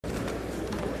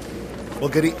Well,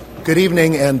 good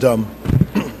evening and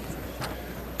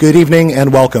good evening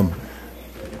and welcome.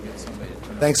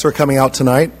 Thanks for coming out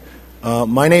tonight.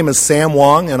 My name is Sam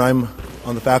Wong, and I'm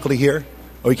on the faculty here.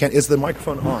 Oh, you can't. Is the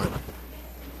microphone on?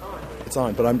 It's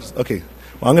on, but I'm just okay.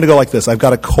 Well, I'm going to go like this. I've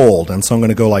got a cold, and so I'm going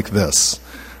to go like this.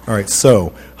 All right.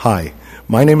 So, hi.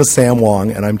 My name is Sam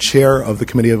Wong, and I'm chair of the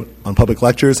Committee on Public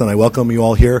Lectures, and I welcome you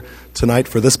all here tonight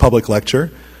for this public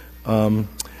lecture.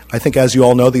 I think, as you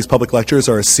all know, these public lectures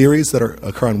are a series that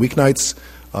occur on weeknights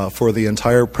for the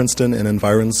entire Princeton and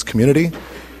environs community.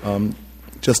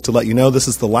 Just to let you know, this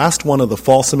is the last one of the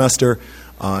fall semester,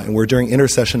 and we're during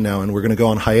intersession now, and we're going to go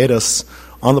on hiatus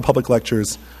on the public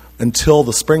lectures until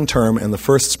the spring term, and the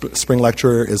first spring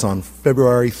lecture is on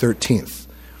February 13th.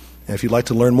 And if you'd like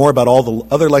to learn more about all the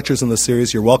other lectures in the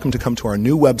series, you're welcome to come to our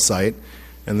new website,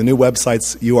 and the new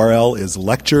website's URL is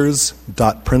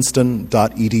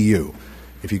lectures.princeton.edu.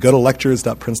 If you go to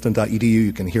lectures.princeton.edu,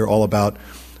 you can hear all about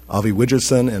Avi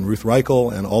Widgerson and Ruth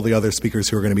Reichel and all the other speakers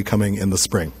who are going to be coming in the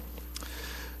spring.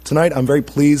 Tonight, I'm very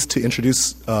pleased to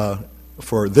introduce,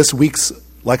 for this week's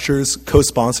lectures,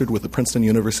 co-sponsored with the Princeton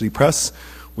University Press,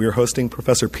 we are hosting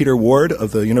Professor Peter Ward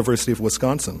of the University of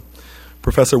Wisconsin.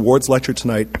 Professor Ward's lecture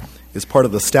tonight is part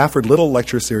of the Stafford Little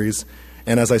Lecture series,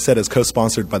 and as I said, is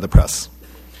co-sponsored by the press.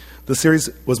 The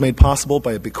series was made possible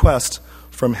by a bequest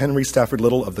from Henry Stafford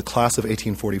Little of the class of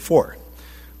 1844.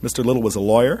 Mr. Little was a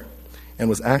lawyer and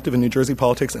was active in New Jersey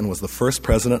politics and was the first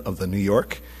president of the New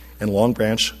York and Long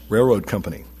Branch Railroad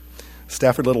Company.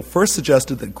 Stafford Little first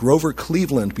suggested that Grover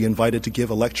Cleveland be invited to give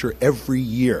a lecture every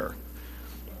year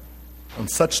on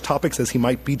such topics as he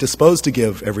might be disposed to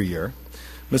give every year.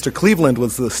 Mr. Cleveland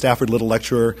was the Stafford Little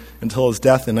lecturer until his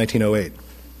death in 1908.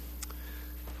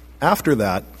 After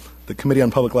that, the Committee on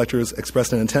Public Lectures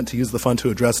expressed an intent to use the fund to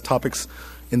address topics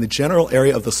in the general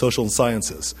area of the social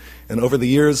sciences. And over the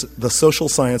years, the social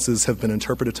sciences have been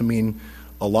interpreted to mean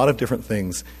a lot of different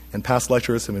things, and past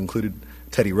lecturers have included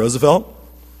Teddy Roosevelt,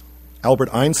 Albert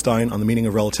Einstein on the meaning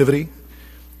of relativity,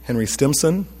 Henry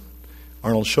Stimson,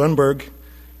 Arnold Schoenberg,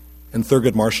 and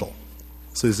Thurgood Marshall.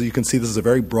 So as you can see, this is a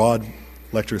very broad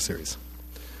lecture series.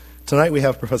 Tonight we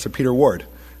have Professor Peter Ward,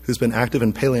 who's been active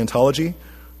in paleontology,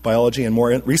 biology, and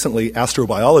more recently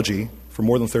astrobiology for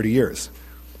more than 30 years.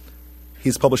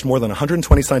 He's published more than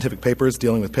 120 scientific papers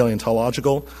dealing with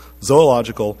paleontological,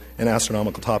 zoological, and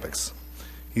astronomical topics.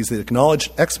 He's the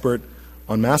acknowledged expert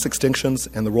on mass extinctions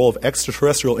and the role of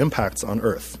extraterrestrial impacts on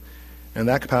Earth. In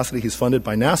that capacity, he's funded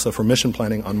by NASA for mission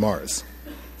planning on Mars.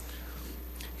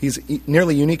 He's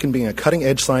nearly unique in being a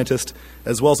cutting-edge scientist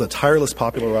as well as a tireless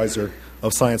popularizer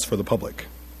of science for the public.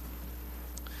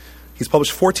 He's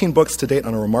published 14 books to date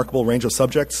on a remarkable range of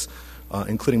subjects,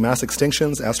 including mass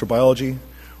extinctions, astrobiology.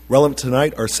 Relevant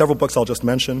tonight are several books I'll just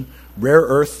mention. Rare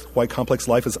Earth, Why Complex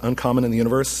Life is Uncommon in the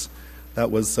Universe. That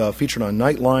was featured on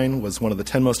Nightline, was one of the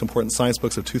 10 most important science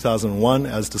books of 2001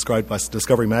 as described by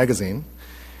Discovery Magazine.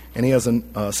 And he has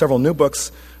several new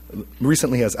books.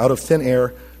 Recently he has Out of Thin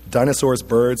Air, Dinosaurs,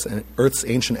 Birds, and Earth's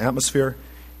Ancient Atmosphere.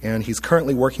 And he's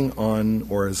currently working on,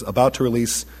 or is about to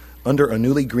release, Under a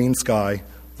Newly Green Sky,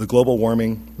 The Global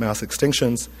Warming, Mass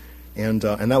Extinctions, and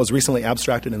that was recently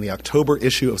abstracted in the October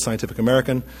issue of Scientific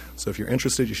American. So if you're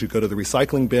interested, you should go to the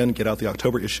recycling bin, get out the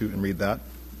October issue, and read that.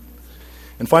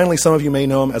 And finally, some of you may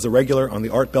know him as a regular on the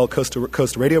Art Bell Coast to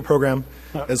Coast radio program,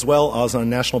 as well as on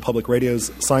National Public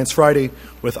Radio's Science Friday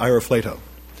with Ira Flato.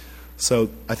 So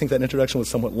I think that introduction was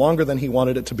somewhat longer than he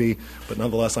wanted it to be, but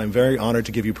nonetheless, I'm very honored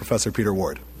to give you Professor Peter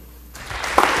Ward.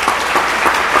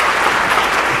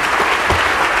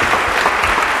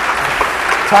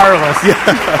 Tireless. Yeah.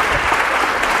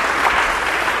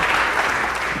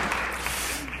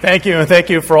 Thank you, and thank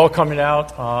you for all coming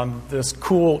out on this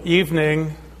cool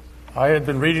evening. I had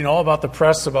been reading all about the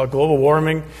press about global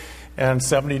warming and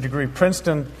 70-degree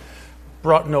Princeton.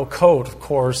 Brought no coat, of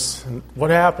course. And what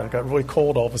happened? Got really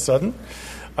cold all of a sudden.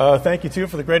 Thank you, too,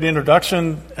 for the great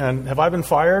introduction. And have I been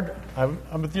fired? I'm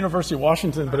at the University of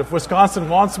Washington, but if Wisconsin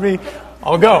wants me,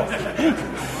 I'll go.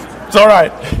 It's all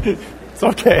right. It's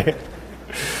okay.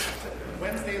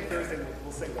 Wednesday and Thursday,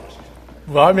 we'll say Washington.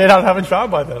 Well, I may not have a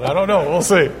job by then. I don't know. We'll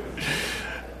see.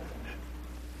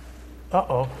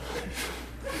 Uh-oh.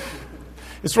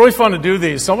 It's really fun to do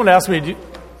these. Someone asked me,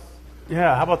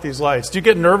 how about these lights? Do you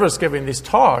get nervous giving these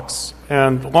talks?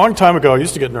 And a long time ago, I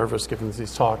used to get nervous giving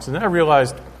these talks. And then I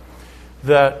realized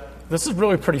that this is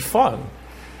really pretty fun.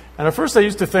 And at first I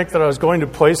used to think that I was going to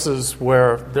places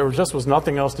where there just was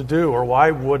nothing else to do, or why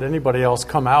would anybody else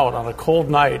come out on a cold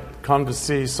night, come to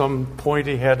see some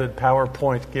pointy-headed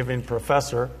PowerPoint-giving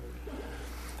professor.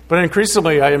 But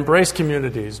increasingly, I embrace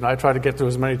communities, and I try to get to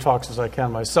as many talks as I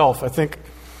can myself. I think,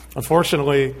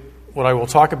 unfortunately, what I will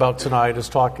talk about tonight is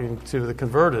talking to the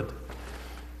converted,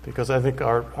 because I think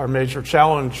our major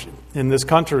challenge in this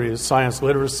country is science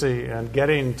literacy and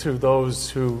getting to those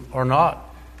who are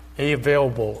not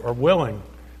available or willing,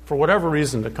 for whatever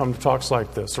reason, to come to talks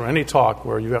like this, or any talk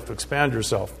where you have to expand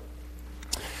yourself.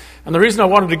 And the reason I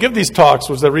wanted to give these talks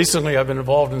was that recently I've been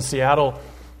involved in Seattle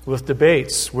with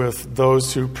debates with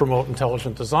those who promote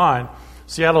intelligent design.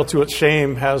 Seattle, to its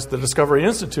shame, has the Discovery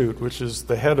Institute, which is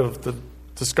the head of the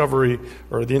discovery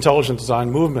or the intelligent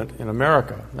design movement in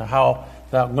America. Now, how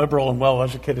that liberal and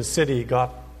well-educated city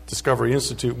got Discovery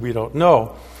Institute, we don't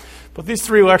know. But these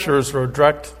three lectures are a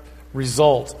direct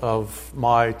result of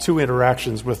my two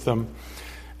interactions with them.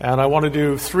 And I want to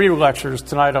do three lectures.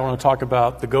 Tonight I want to talk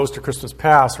about the ghost of Christmas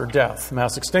past, or death,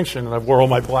 mass extinction, and I've wore all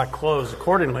my black clothes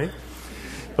accordingly.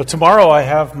 But tomorrow I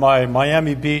have my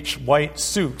Miami Beach white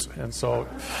suit, and so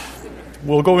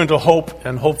we'll go into hope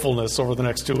and hopefulness over the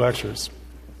next two lectures.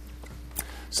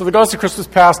 So the ghost of Christmas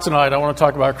past tonight, I want to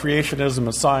talk about creationism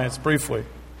and science briefly,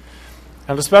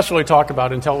 and especially talk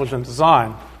about intelligent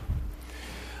design.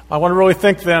 I want to really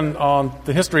think then on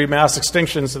the history of mass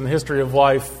extinctions and the history of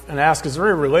life and ask, is there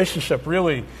a relationship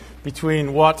really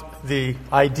between what the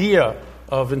idea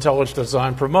of intelligent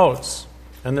design promotes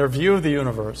and their view of the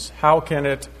universe? How can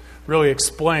it really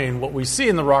explain what we see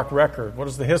in the rock record? What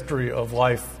is the history of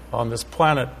life on this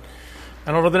planet?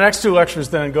 And over the next two lectures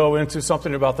then go into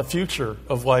something about the future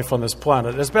of life on this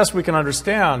planet, as best we can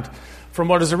understand from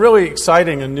what is a really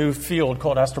exciting and new field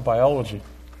called astrobiology.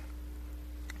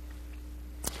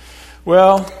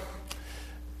 Well,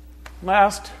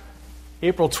 last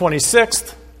April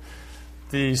 26th,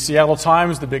 the Seattle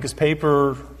Times, the biggest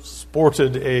paper,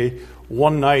 sported a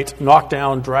one-night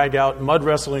knockdown, drag-out mud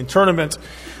wrestling tournament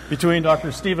between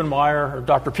Dr. Stephen Meyer or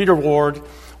Dr. Peter Ward,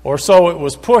 or so it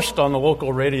was pushed on the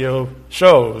local radio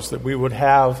shows that we would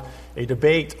have a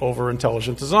debate over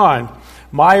intelligent design.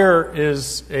 Meyer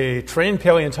is a trained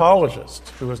paleontologist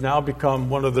who has now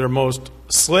become one of their most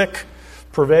slick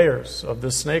purveyors of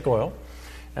this snake oil,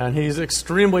 and he's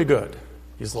extremely good.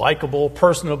 He's likable,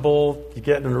 personable. You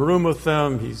get in a room with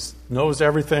him, he knows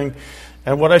everything.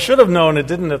 And what I should have known and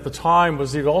didn't at the time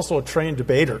was he's also a trained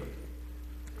debater.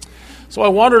 So I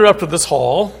wandered up to this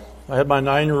hall. I had my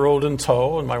 9-year-old in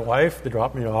tow and my wife. They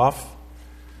dropped me off.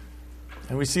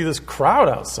 And we see this crowd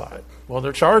outside. Well,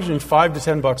 they're charging $5 to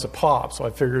 $10 a pop, so I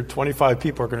figured 25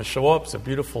 people are going to show up. It's a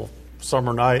beautiful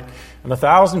summer night, and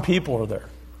 1,000 people are there.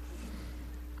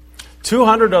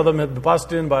 200 of them had been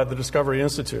bussed in by the Discovery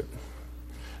Institute,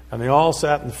 and they all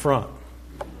sat in the front.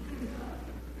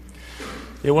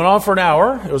 It went on for an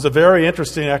hour. It was a very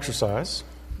interesting exercise,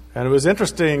 and it was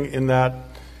interesting in that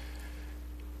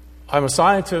I'm a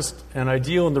scientist and I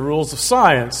deal in the rules of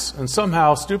science, and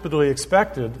somehow stupidly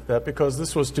expected that because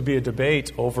this was to be a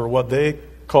debate over what they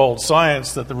called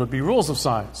science, that there would be rules of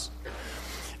science.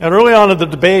 And early on in the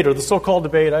debate, or the so-called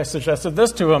debate, I suggested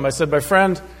this to him. I said, my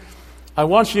friend, I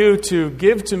want you to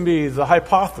give to me the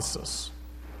hypothesis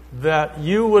that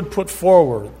you would put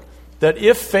forward that,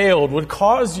 if failed, would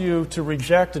cause you to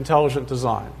reject intelligent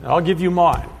design. And I'll give you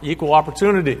mine, equal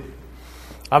opportunity.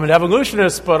 I'm an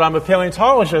evolutionist, but I'm a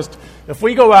paleontologist. If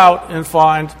we go out and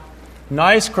find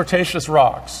nice Cretaceous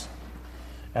rocks,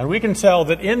 and we can tell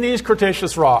that in these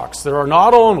Cretaceous rocks there are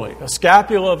not only a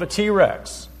scapula of a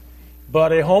T-Rex,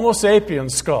 but a Homo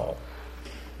sapiens skull,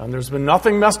 and there's been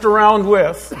nothing messed around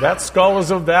with, that skull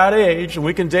is of that age, and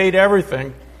we can date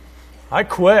everything, I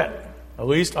quit. At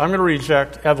least I'm going to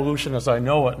reject evolution as I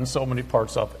know it in so many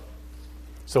parts of it.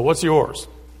 So what's yours?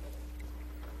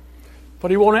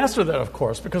 But he won't answer that, of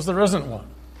course, because there isn't one.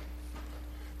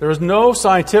 There is no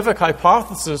scientific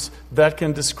hypothesis that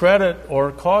can discredit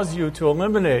or cause you to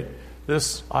eliminate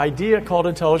this idea called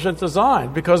intelligent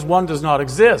design, because one does not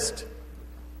exist.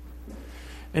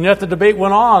 And yet the debate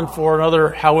went on for another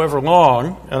however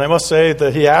long, and I must say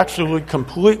that he actually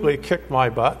completely kicked my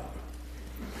butt.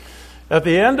 At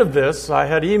the end of this, I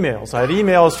had emails. I had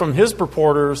emails from his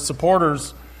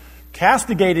supporters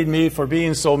castigating me for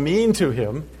being so mean to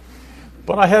him.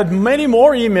 But I had many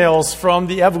more emails from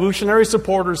the evolutionary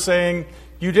supporters saying,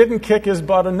 you didn't kick his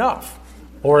butt enough,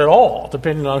 or at all,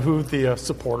 depending on who the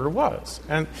supporter was.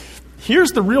 And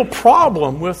here's the real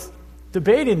problem with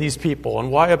debating these people,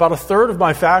 and why about a third of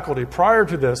my faculty prior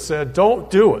to this said, don't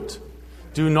do it.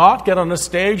 Do not get on a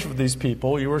stage with these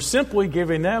people. You are simply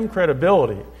giving them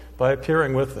credibility by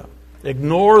appearing with them.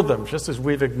 Ignore them, just as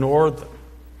we've ignored them.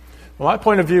 Well, my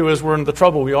point of view is we're in the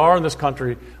trouble we are in this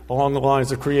country along the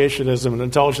lines of creationism and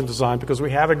intelligent design because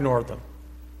we have ignored them.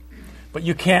 But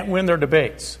you can't win their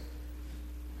debates,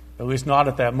 at least not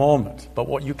at that moment. But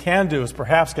what you can do is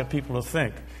perhaps get people to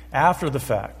think after the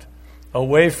fact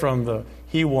away from the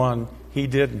he won, he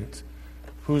didn't,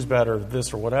 who's better,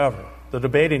 this or whatever, the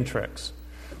debating tricks.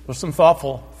 There's some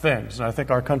thoughtful things, and I think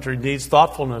our country needs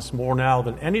thoughtfulness more now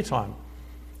than any time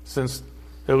since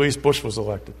at least Bush was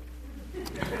elected.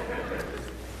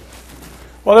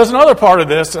 Well, there's another part of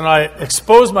this, and I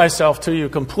expose myself to you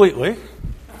completely.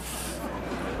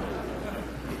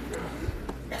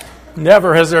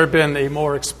 Never has there been a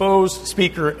more exposed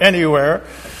speaker anywhere.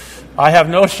 I have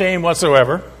no shame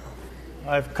whatsoever.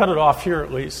 I've cut it off here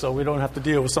at least, so we don't have to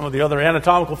deal with some of the other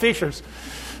anatomical features.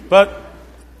 But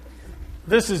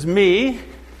this is me.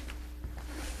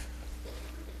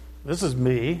 This is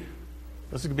me.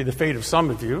 This could be the fate of some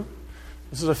of you.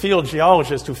 This is a field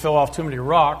geologist who fell off too many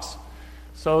rocks.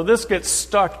 So this gets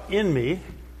stuck in me.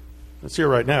 It's here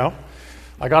right now.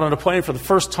 I got on a plane for the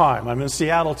first time. I'm in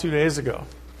Seattle 2 days ago.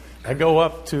 I go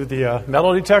up to the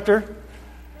metal detector.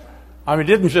 I mean, it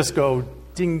didn't just go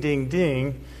ding, ding, ding.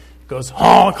 It goes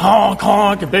honk, honk,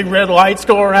 honk, and big red lights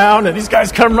go around, and these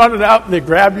guys come running out, and they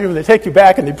grab you, and they take you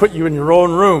back, and they put you in your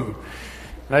own room.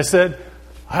 And I said,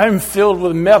 I'm filled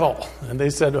with metal. And they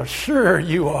said, oh, sure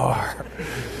you are.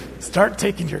 Start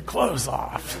taking your clothes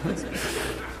off.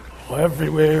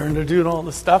 Everywhere, and they're doing all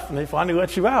this stuff, and they finally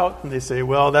let you out, and they say,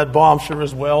 well, that bomb sure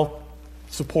is well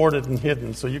supported and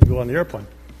hidden, so you can go on the airplane.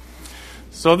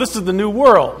 So this is the new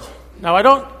world. Now, I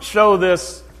don't show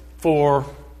this for,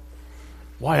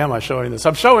 why am I showing this?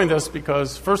 I'm showing this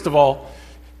because, first of all,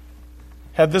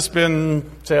 had this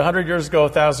been, say, 100 years ago,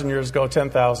 1,000 years ago,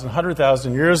 10,000,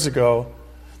 100,000 years ago,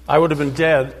 I would have been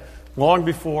dead long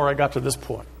before I got to this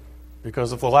point.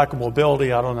 Because of the lack of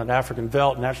mobility out on an African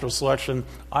veldt, natural selection,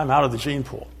 I'm out of the gene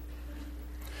pool.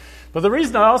 But the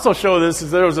reason I also show this is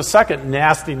there was a second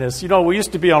nastiness. You know, we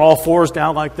used to be on all fours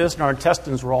down like this, and our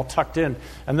intestines were all tucked in.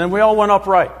 And then we all went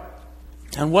upright.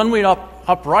 And when we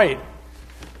upright,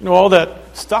 you know, all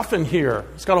that stuff in here,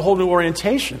 it's got a whole new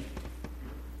orientation.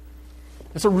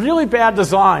 It's a really bad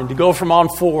design to go from on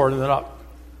forward and then up.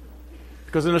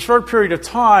 Because in a short period of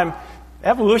time,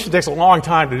 evolution takes a long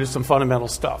time to do some fundamental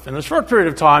stuff. In a short period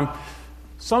of time,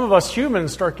 some of us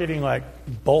humans start getting like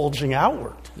bulging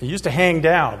outward. It used to hang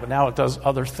down, but now it does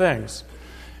other things.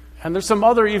 And there's some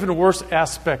other even worse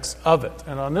aspects of it.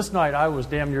 And on this night, I was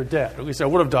damn near dead. At least I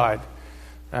would have died.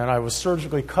 And I was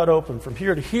surgically cut open from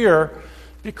here to here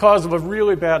because of a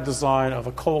really bad design of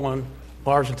a colon,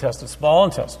 large intestine, small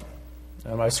intestine.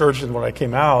 And my surgeon, when I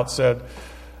came out, said,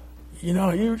 you know,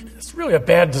 it's really a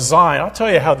bad design. I'll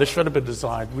tell you how this should have been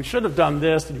designed. We should have done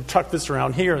this, and you tuck this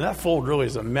around here, and that fold really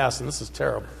is a mess, and this is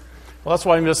terrible. Well, that's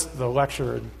why I missed the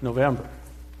lecture in November.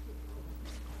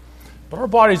 But our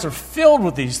bodies are filled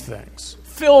with these things,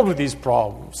 filled with these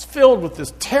problems, filled with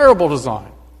this terrible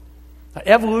design. Now,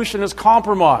 evolution is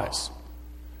compromise,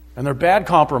 and they're bad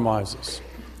compromises,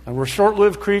 and we're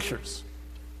short-lived creatures.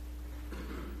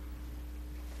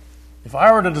 If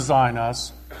I were to design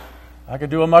us, I could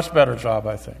do a much better job,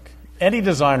 I think. Any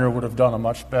designer would have done a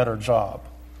much better job.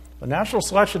 But natural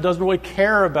selection doesn't really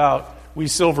care about we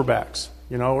silverbacks.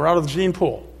 You know, we're out of the gene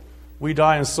pool. We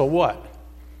die, and so what?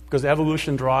 Because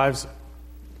evolution drives it.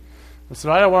 And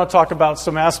tonight I want to talk about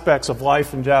some aspects of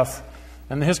life and death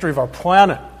and the history of our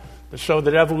planet that show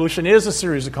that evolution is a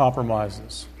series of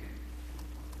compromises.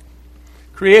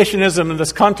 Creationism in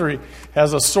this country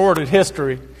has a sordid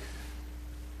history.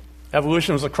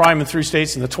 Evolution was a crime in 3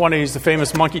 states in the 1920s, the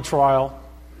famous monkey trial.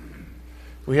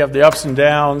 We have the ups and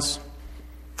downs.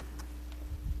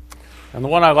 And the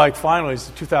one I like finally is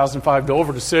the 2005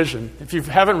 Dover decision. If you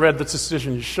haven't read this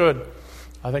decision, you should.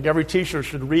 I think every teacher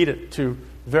should read it to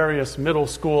various middle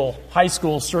school, high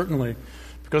school certainly,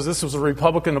 because this was a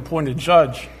Republican-appointed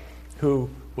judge who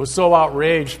was so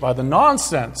outraged by the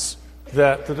nonsense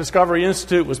that the Discovery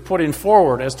Institute was putting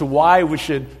forward as to why we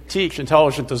should teach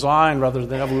intelligent design rather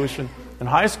than evolution in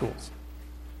high schools.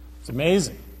 It's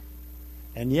amazing.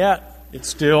 And yet, it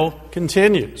still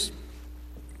continues.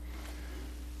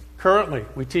 Currently,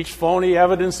 we teach phony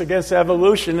evidence against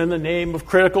evolution in the name of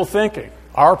critical thinking.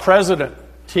 Our president,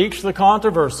 teach the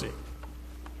controversy.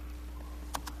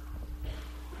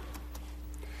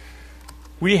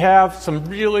 We have some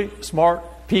really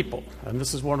smart people, and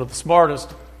this is one of the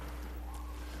smartest.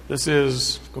 This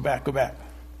is, go back.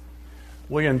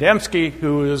 William Dembski,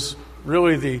 who is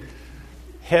really the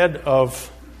head of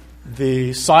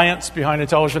the science behind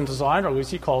intelligent design, or at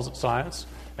least he calls it science.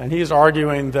 And he's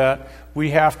arguing that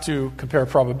we have to compare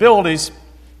probabilities,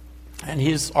 and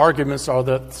his arguments are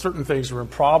that certain things are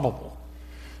improbable.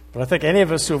 But I think any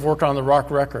of us who have worked on the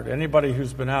rock record, anybody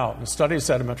who's been out and studied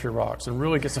sedimentary rocks and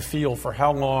really gets a feel for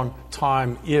how long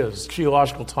time is,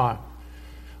 geological time.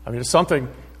 I mean, it's something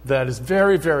that is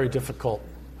very, very difficult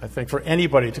I think, for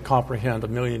anybody to comprehend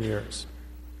 1,000,000 years.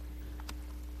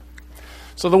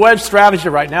 So the wedge strategy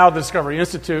right now at the Discovery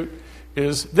Institute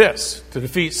is this: to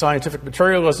defeat scientific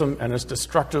materialism and its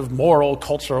destructive moral,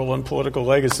 cultural, and political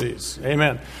legacies.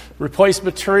 Amen. Replace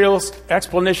materialist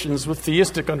explanations with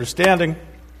theistic understanding.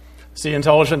 See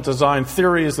intelligent design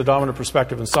theory as the dominant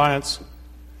perspective in science.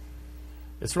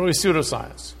 It's really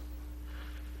pseudoscience.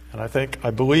 And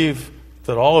I believe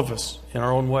that all of us, in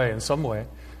our own way, in some way,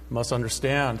 must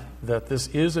understand that this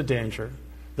is a danger,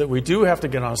 that we do have to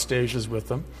get on stages with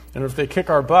them, and if they kick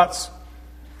our butts,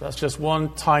 that's just one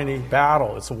tiny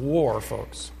battle. It's a war,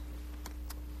 folks.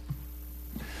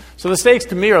 So the stakes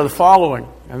to me are the following,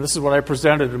 and this is what I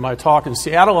presented in my talk in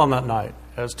Seattle on that night,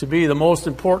 as to be the most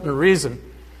important reason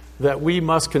that we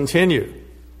must continue.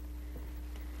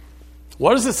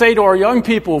 What does it say to our young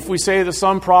people if we say that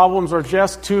some problems are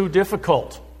just too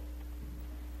difficult?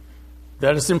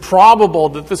 That it's improbable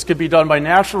that this could be done by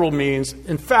natural means.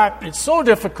 In fact, it's so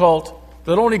difficult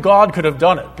that only God could have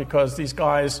done it, because these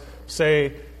guys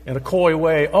say in a coy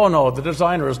way, oh no, the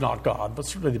designer is not God, but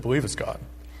certainly they believe it's God.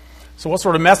 So what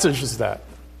sort of message is that?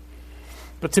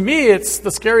 But to me, it's the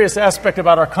scariest aspect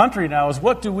about our country now is,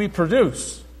 what do we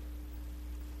produce?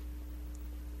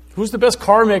 Who's the best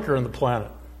car maker on the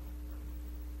planet?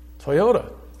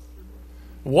 Toyota.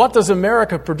 What does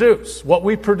America produce? What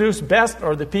we produce best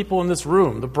are the people in this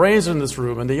room, the brains in this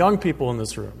room, and the young people in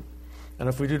this room. And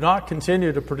if we do not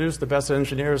continue to produce the best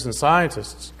engineers and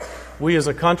scientists, we as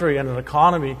a country and an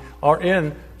economy are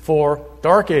in for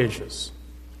dark ages.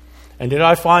 And yet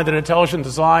I find that intelligent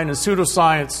design and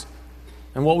pseudoscience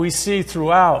and what we see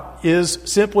throughout is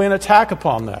simply an attack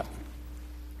upon that.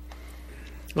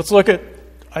 Let's look at,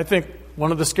 I think,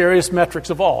 one of the scariest metrics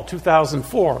of all,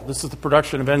 2004. This is the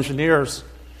production of engineers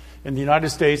in the United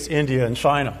States, India, and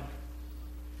China.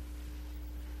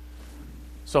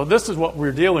 So this is what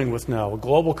we're dealing with now, a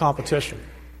global competition.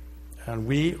 And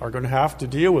we are going to have to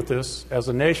deal with this as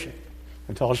a nation.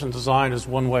 Intelligent design is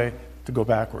one way to go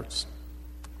backwards.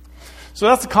 So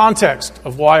that's the context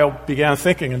of why I began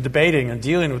thinking and debating and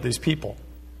dealing with these people.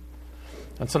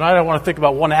 And tonight I want to think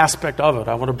about one aspect of it.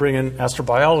 I want to bring in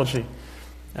astrobiology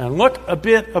and look a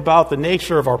bit about the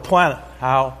nature of our planet,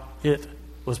 how it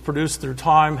was produced through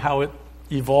time, how it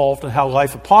evolved, and how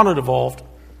life upon it evolved.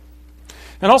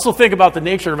 And also think about the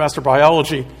nature of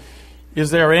astrobiology.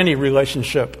 Is there any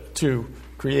relationship to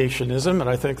creationism? And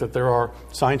I think that there are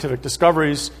scientific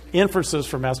discoveries, inferences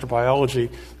from astrobiology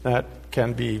that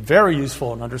can be very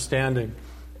useful in understanding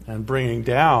and bringing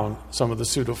down some of the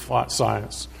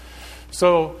pseudoscience.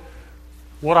 So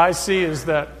what I see is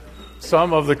that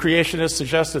some of the creationists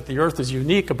suggest that the Earth is a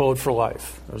unique abode for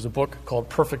life. There's a book called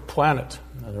Perfect Planet.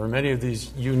 Now, there are many of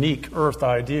these unique Earth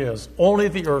ideas. Only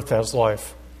the Earth has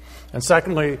life. And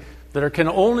secondly, there can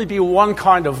only be one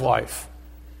kind of life,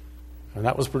 and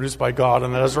that was produced by God,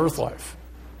 and that is Earth life.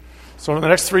 So in the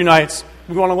next 3 nights,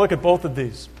 we want to look at both of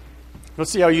these.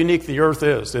 Let's see how unique the Earth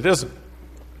is. It isn't.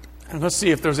 And let's see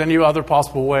if there's any other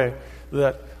possible way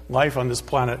that life on this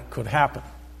planet could happen.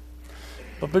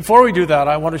 But before we do that,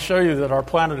 I want to show you that our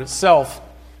planet itself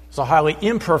is a highly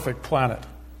imperfect planet.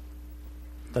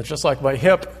 That just like my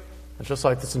hip, and just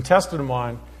like this intestine of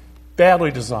mine,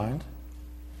 badly designed.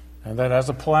 And that as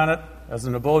a planet, as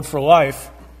an abode for life,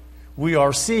 we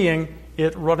are seeing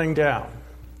it running down.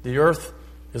 The Earth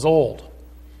is old.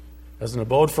 As an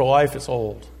abode for life, it's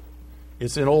old.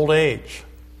 It's in old age.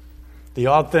 The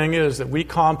odd thing is that we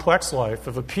complex life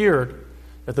have appeared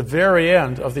at the very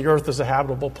end of the Earth as a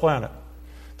habitable planet.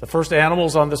 The first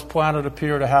animals on this planet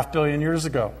appeared 500 million years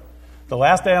ago. The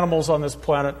last animals on this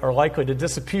planet are likely to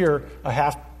disappear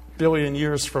 500 million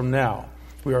years from now.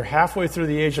 We are halfway through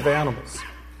the age of animals.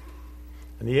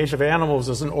 And the age of animals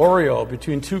is an Oreo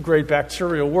between 2 great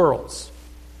bacterial worlds.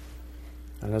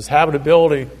 And as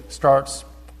habitability starts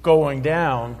going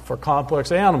down for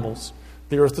complex animals,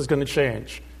 the Earth is going to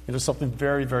change into something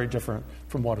very, very different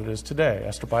from what it is today.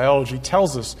 Astrobiology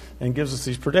tells us and gives us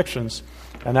these predictions,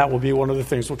 and that will be one of the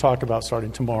things we'll talk about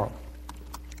starting tomorrow.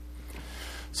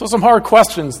 So some hard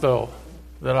questions, though,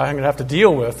 that I'm going to have to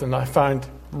deal with, and I find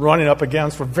running up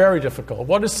against were very difficult.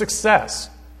 What is success?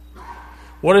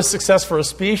 What is success for a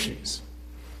species?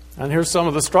 And here's some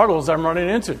of the struggles I'm running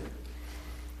into.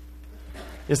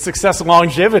 Is success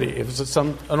longevity? If it's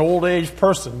an old age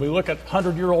person, we look at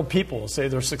 100-year-old people and say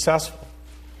they're successful.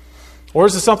 Or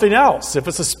is it something else? If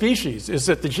it's a species, is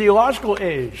it the geological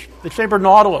age? The chambered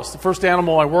nautilus, the first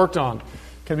animal I worked on,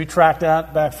 can be tracked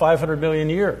out back 500 million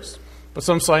years. But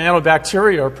some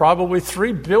cyanobacteria are probably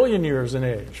 3 billion years in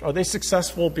age. Are they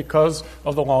successful because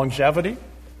of the longevity?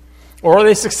 Or are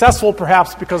they successful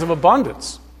perhaps because of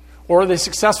abundance? Or are they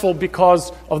successful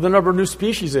because of the number of new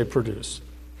species they produce?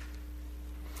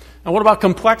 And what about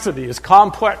complexity? Is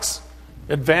complex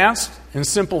advanced and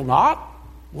simple not?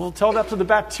 We'll tell that to the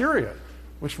bacteria,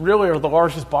 which really are the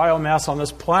largest biomass on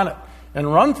this planet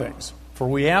and run things for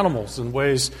we animals in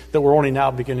ways that we're only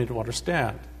now beginning to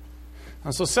understand.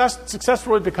 And so success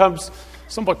really becomes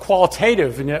somewhat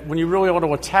qualitative, and yet when you really want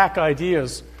to attack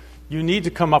ideas, you need to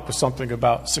come up with something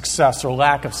about success or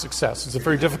lack of success. It's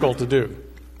very difficult to do.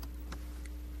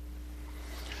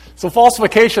 So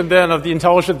falsification, then, of the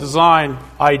intelligent design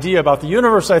idea about the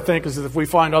universe, I think, is that if we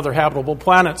find other habitable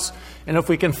planets, and if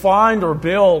we can find or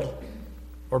build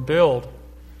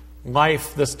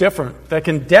life that's different, that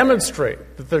can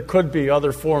demonstrate that there could be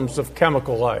other forms of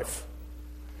chemical life,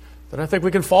 then I think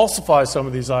we can falsify some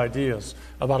of these ideas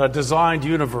about a designed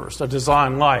universe, a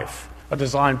designed life, a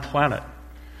designed planet.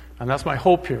 And that's my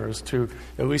hope here, is to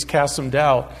at least cast some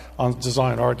doubt on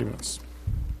design arguments.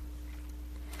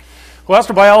 Well,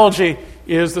 astrobiology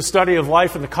is the study of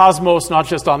life in the cosmos, not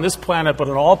just on this planet, but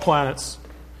on all planets.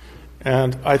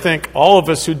 And I think all of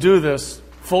us who do this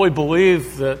fully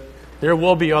believe that there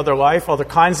will be other life, other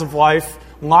kinds of life,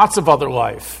 lots of other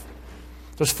life.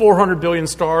 There's 400 billion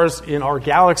stars in our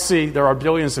galaxy. There are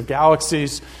billions of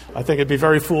galaxies. I think it'd be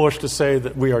very foolish to say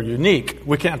that we are unique.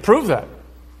 We can't prove that.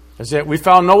 As yet, we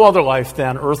found no other life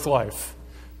than Earth life.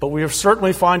 But we are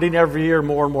certainly finding every year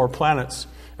more and more planets.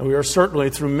 And we are certainly,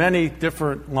 through many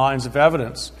different lines of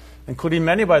evidence, including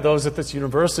many by those at this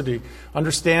university,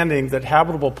 understanding that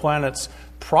habitable planets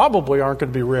probably aren't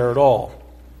going to be rare at all.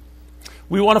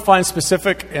 We want to find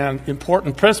specific and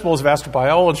important principles of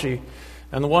astrobiology,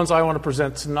 and the ones I want to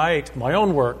present tonight, my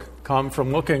own work, come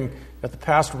from looking at the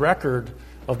past record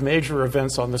of major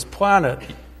events on this planet,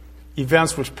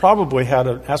 events which probably had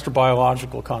an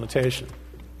astrobiological connotation.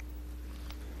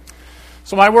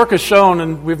 So my work has shown,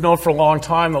 and we've known for a long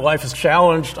time, that life is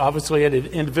challenged. Obviously, an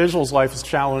individual's life is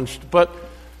challenged, but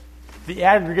the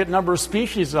aggregate number of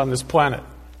species on this planet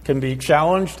can be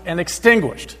challenged and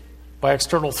extinguished by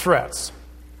external threats.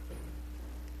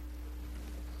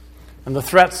 And the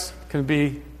threats can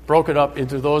be broken up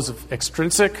into those of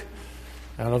extrinsic,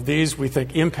 and of these we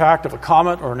think impact of a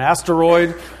comet or an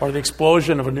asteroid or the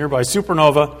explosion of a nearby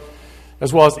supernova,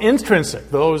 as well as intrinsic,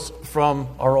 those from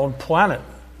our own planet.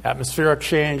 Atmospheric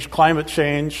change, climate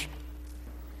change.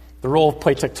 The role of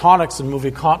plate tectonics in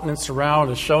moving continents around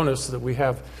has shown us that we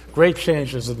have great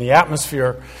changes in the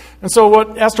atmosphere. And so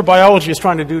what astrobiology is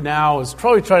trying to do now is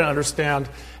probably trying to understand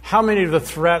how many of the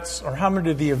threats or how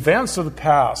many of the events of the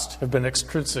past have been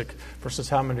extrinsic versus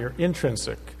how many are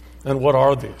intrinsic, and what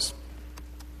are these.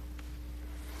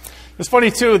 It's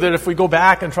funny, too, that if we go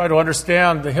back and try to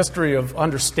understand the history of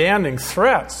understanding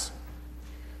threats,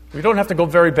 we don't have to go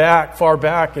very far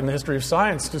back in the history of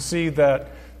science to see that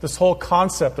this whole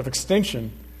concept of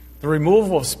extinction, the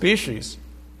removal of species,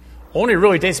 only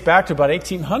really dates back to about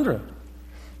 1800.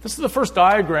 This is the first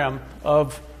diagram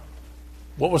of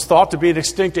what was thought to be an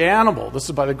extinct animal. This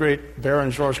is by the great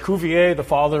Baron Georges Cuvier, the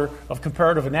father of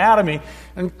comparative anatomy.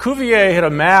 And Cuvier had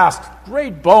amassed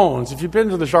great bones. If you've been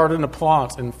to the Jardin des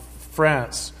Plantes in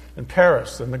France, in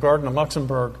Paris, in the Garden of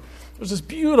Luxembourg, there's this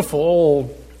beautiful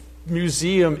old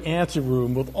museum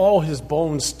anteroom with all his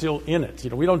bones still in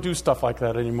it. We don't do stuff like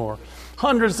that anymore.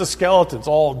 Hundreds of skeletons,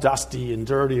 all dusty and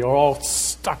dirty, are all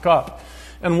stuck up.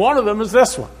 And one of them is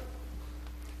this one.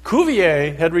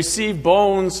 Cuvier had received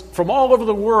bones from all over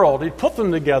the world. He put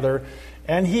them together,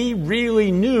 and he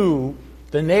really knew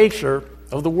the nature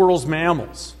of the world's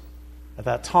mammals. At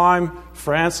that time,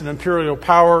 France, an imperial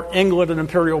power, England, an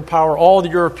imperial power, all the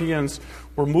Europeans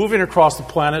were moving across the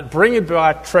planet, bringing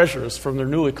back treasures from their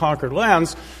newly conquered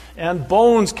lands, and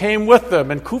bones came with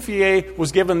them. And Cuvier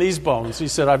was given these bones. He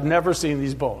said, "I've never seen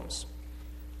these bones.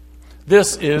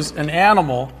 This is an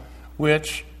animal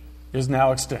which is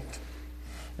now extinct."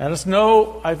 And it's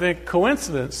no, I think,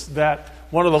 coincidence that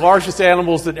one of the largest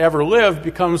animals that ever lived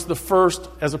becomes the first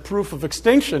as a proof of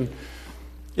extinction.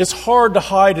 It's hard to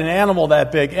hide an animal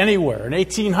that big anywhere. In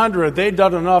 1800, they'd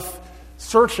done enough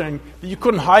searching that you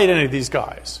couldn't hide any of these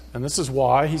guys. And this is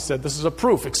why he said this is a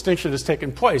proof. Extinction has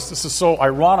taken place. This is so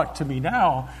ironic to me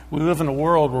now. We live in a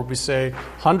world where we say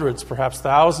hundreds, perhaps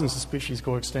thousands of species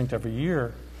go extinct every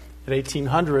year. At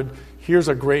 1800, here's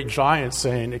a great giant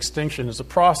saying extinction is a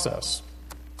process.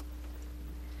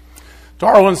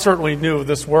 Darwin certainly knew of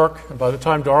this work, and by the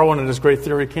time Darwin and his great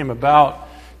theory came about,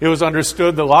 it was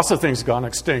understood that lots of things had gone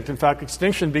extinct. In fact,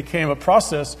 extinction became a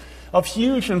process of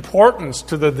huge importance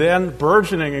to the then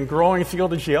burgeoning and growing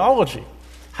field of geology.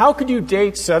 How could you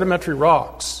date sedimentary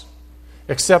rocks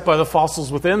except by the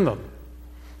fossils within them?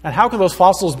 And how could those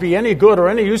fossils be any good or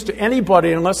any use to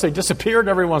anybody unless they disappeared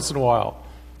every once in a while?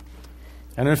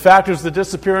 And in fact, it was the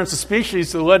disappearance of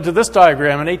species that led to this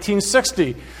diagram in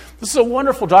 1860. This is a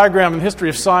wonderful diagram in the history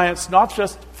of science, not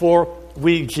just for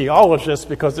we geologists,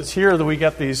 because it's here that we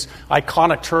get these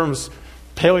iconic terms,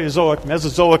 Paleozoic,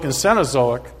 Mesozoic, and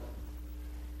Cenozoic.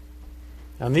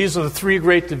 And these are the three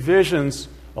great divisions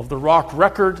of the rock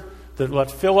record that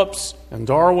led Phillips and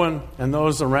Darwin and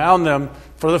those around them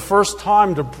for the first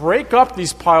time to break up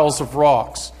these piles of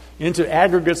rocks into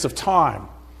aggregates of time.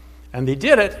 And they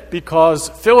did it because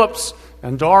Phillips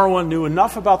and Darwin knew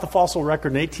enough about the fossil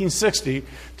record in 1860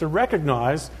 to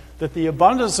recognize that the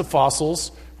abundance of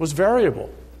fossils was variable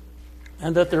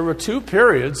and that there were two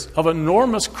periods of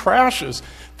enormous crashes.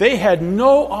 They had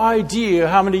no idea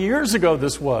how many years ago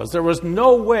this was. There was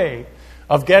no way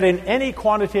of getting any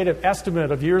quantitative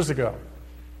estimate of years ago.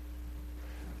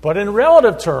 But in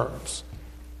relative terms,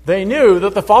 they knew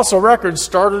that the fossil record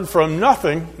started from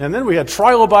nothing, and then we had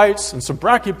trilobites and some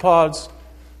brachiopods,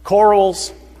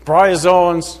 corals,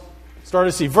 bryozoans,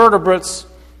 started to see vertebrates,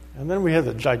 and then we had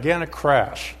the gigantic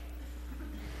crash.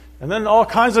 And then all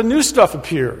kinds of new stuff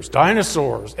appears.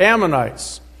 Dinosaurs,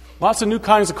 ammonites, lots of new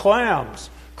kinds of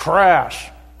clams, crash.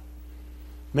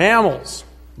 Mammals,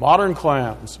 modern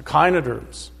clams,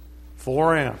 echinoderms,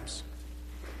 forams.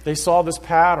 They saw this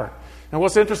pattern. And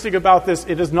what's interesting about this,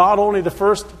 it is not only the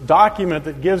first document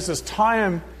that gives us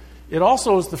time, it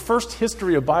also is the first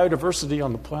history of biodiversity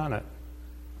on the planet.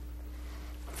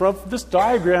 From this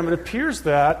diagram, it appears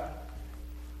that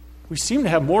we seem to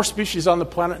have more species on the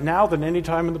planet now than any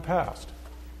time in the past.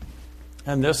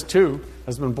 And this, too,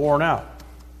 has been borne out.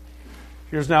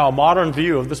 Here's now a modern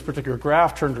view of this particular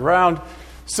graph turned around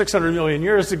 600 million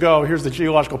years ago. Here's the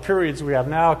geological periods we have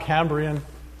now, Cambrian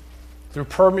through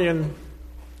Permian,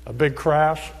 a big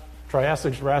crash,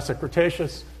 Triassic, Jurassic,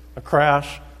 Cretaceous, a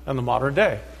crash, and the modern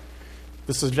day.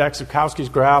 This is Jack Zukowski's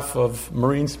graph of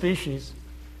marine species.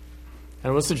 And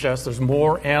it would suggest there's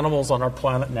more animals on our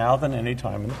planet now than any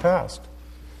time in the past.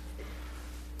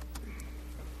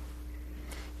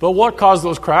 But what caused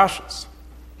those crashes?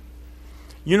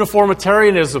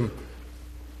 Uniformitarianism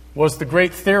was the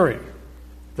great theory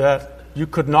that you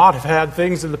could not have had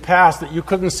things in the past that you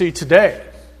couldn't see today.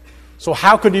 So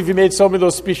how could you have made so many of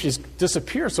those species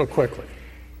disappear so quickly?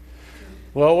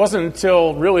 Well, it wasn't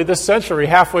until really this century,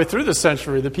 halfway through the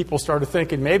century, that people started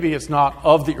thinking maybe it's not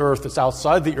of the Earth, it's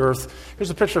outside the Earth. Here's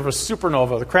a picture of a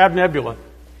supernova, the Crab Nebula.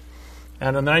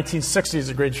 And in the 1960s,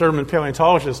 a great German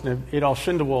paleontologist named Adolf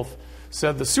Schindewolf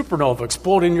said the supernova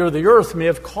exploding near the Earth may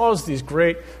have caused these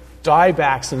great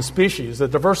diebacks in species. The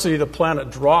diversity of the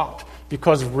planet dropped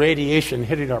because of radiation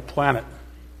hitting our planet.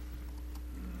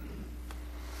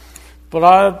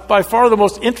 But by far the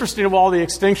most interesting of all the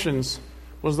extinctions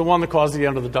was the one that caused the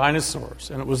end of the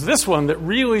dinosaurs. And it was this one that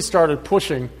really started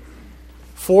pushing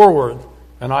forward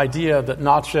an idea that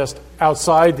not just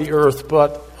outside the Earth,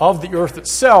 but of the Earth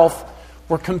itself,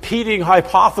 were competing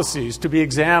hypotheses to be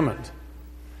examined.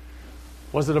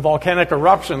 Was it a volcanic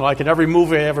eruption? Like in every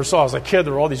movie I ever saw as a kid,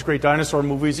 there were all these great dinosaur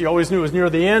movies. You always knew it was near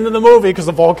the end of the movie because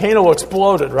the volcano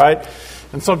exploded, right?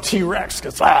 And some T-Rex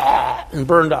gets and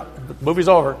burned up. The movie's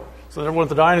over. So everyone with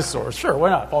the dinosaurs. Sure, why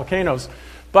not? Volcanoes.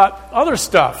 But other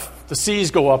stuff, the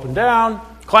seas go up and down,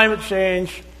 climate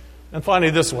change, and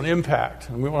finally this one, impact.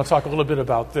 And we want to talk a little bit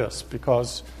about this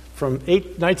because from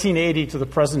 1980 to the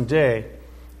present day,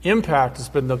 impact has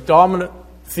been the dominant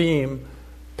theme,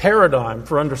 paradigm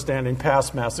for understanding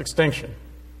past mass extinction.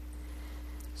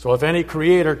 So if any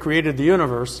creator created the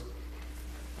universe,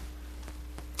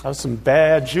 that's some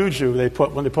bad juju they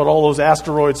put when they put all those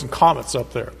asteroids and comets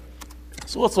up there.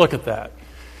 So let's look at that.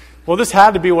 Well, this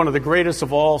had to be one of the greatest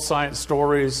of all science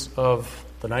stories of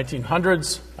the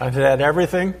 1900s. It had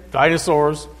everything: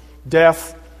 dinosaurs,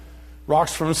 death,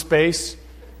 rocks from space,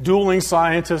 dueling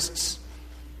scientists,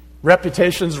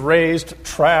 reputations raised,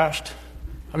 trashed.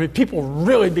 I mean, people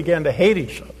really began to hate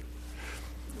each other.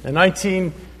 In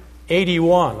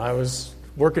 1981, I was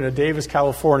working at Davis,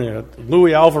 California.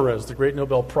 Louis Alvarez, the great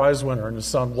Nobel Prize winner, and his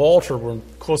son Walter were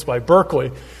close by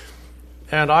Berkeley.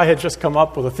 And I had just come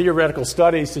up with a theoretical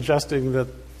study suggesting that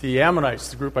the ammonites,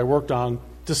 the group I worked on,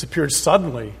 disappeared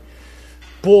suddenly.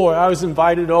 Boy, I was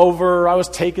invited over, I was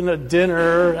taken to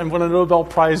dinner, and when a Nobel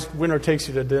Prize winner takes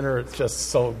you to dinner, it's just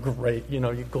so great. You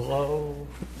know, you glow.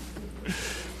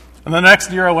 And the next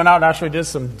year I went out and actually did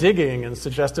some digging and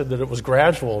suggested that it was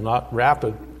gradual, not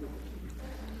rapid.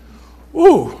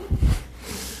 Ooh!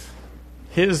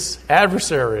 His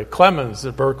adversary, Clemens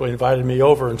at Berkeley, invited me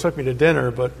over and took me to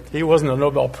dinner, but he wasn't a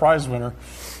Nobel Prize winner.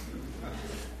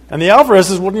 And the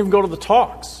Alvarezes wouldn't even go to the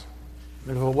talks.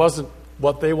 And if it wasn't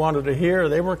what they wanted to hear,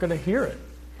 they weren't going to hear it.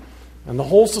 And the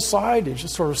whole society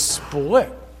just sort of split.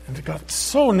 And it got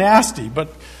so nasty,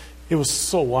 but it was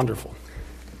so wonderful.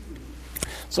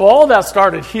 So all of that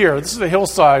started here. This is a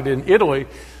hillside in Italy.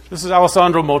 This is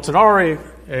Alessandro Montanari,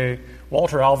 a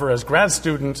Walter Alvarez grad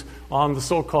student on the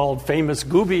so-called famous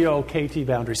Gubbio KT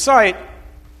boundary site.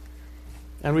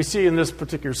 And we see in this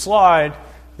particular slide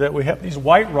that we have these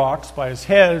white rocks by his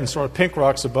head and sort of pink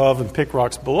rocks above and pink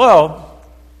rocks below.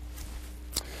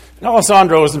 And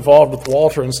Alessandro was involved with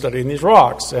Walter in studying these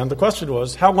rocks. And the question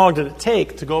was, how long did it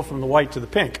take to go from the white to the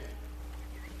pink?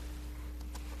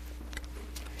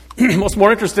 What's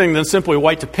more interesting than simply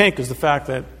white to pink is the fact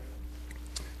that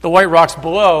the white rocks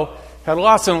below had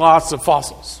lots and lots of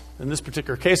fossils. In this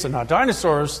particular case, they're not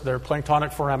dinosaurs, they're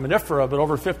planktonic foraminifera, but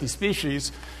over 50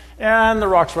 species. And the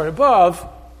rocks right above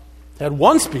had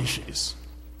one species.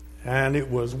 And it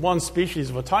was one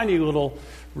species of a tiny little,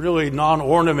 really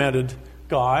non-ornamented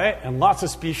guy, and lots of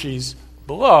species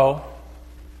below.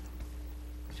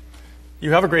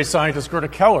 You have a great scientist, Gerda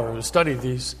Keller, who studied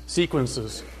these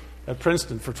sequences at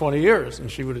Princeton for 20 years,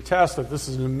 and she would attest that this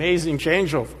is an amazing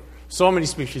changeover. So many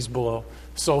species below,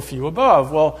 so few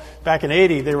above. Well, back in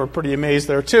 80, they were pretty amazed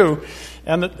there too.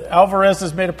 And Alvarez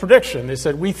has made a prediction. They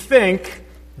said, we think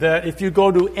that if you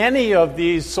go to any of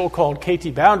these so-called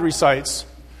KT boundary sites,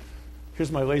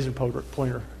 here's my laser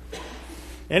pointer,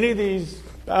 any of these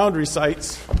boundary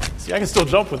sites, see, I can still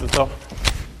jump with it though.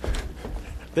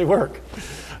 They work.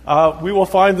 We will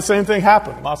find the same thing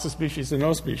happen, lots of species and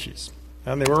no species.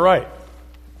 And they were right.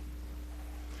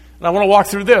 And I want to walk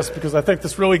through this because I think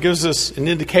this really gives us an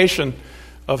indication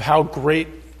of how great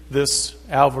this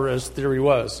Alvarez theory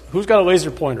was. Who's got a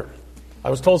laser pointer? I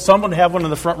was told someone to have one in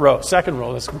the front row, second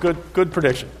row. That's a good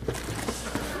prediction.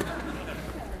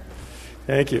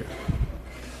 Thank you.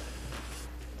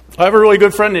 I have a really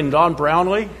good friend named Don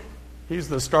Brownlee. He's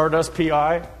the Stardust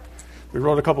PI. We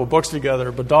wrote a couple of books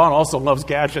together, but Don also loves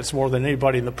gadgets more than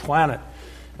anybody on the planet.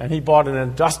 And he bought an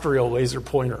industrial laser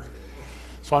pointer.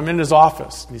 So I'm in his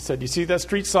office, and he said, you see that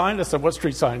street sign? I said, what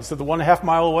street sign? He said, the 1.5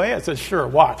 mile away? I said, sure,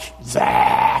 watch.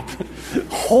 Zap! The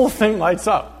whole thing lights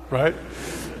up, right?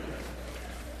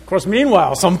 Of course,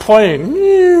 meanwhile, some plane.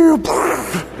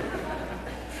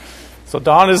 So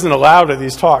Don isn't allowed at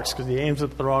these talks because he aims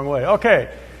it the wrong way.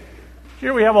 Okay,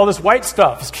 here we have all this white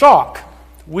stuff. It's chalk.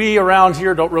 We around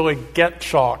here don't really get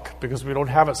chalk because we don't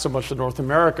have it so much in North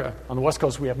America. On the West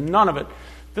Coast, we have none of it.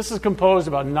 This is composed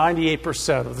about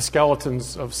 98% of the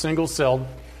skeletons of single-celled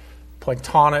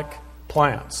planktonic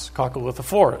plants,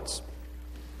 coccolithophorids.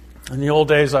 In the old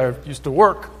days I used to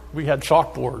work, we had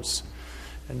chalkboards.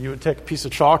 And you would take a piece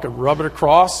of chalk and rub it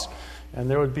across, and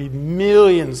there would be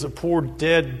millions of poor,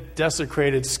 dead,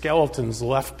 desecrated skeletons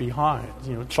left behind.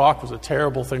 You know, chalk was a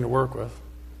terrible thing to work with.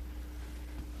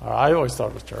 I always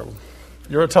thought it was terrible.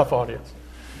 You're a tough audience.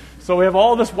 So we have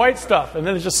all this white stuff, and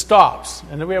then it just stops.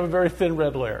 And then we have a very thin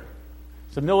red layer.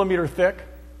 It's a millimeter thick,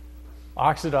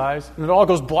 oxidized, and it all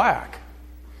goes black.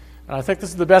 And I think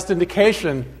this is the best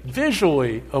indication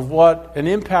visually of what an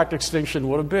impact extinction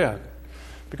would have been.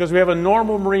 Because we have a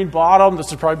normal marine bottom.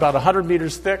 This is probably about 100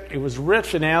 meters thick. It was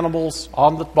rich in animals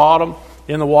on the bottom,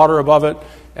 in the water above it.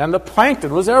 And the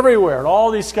plankton was everywhere. And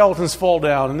all these skeletons fall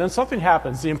down. And then something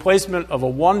happens, the emplacement of a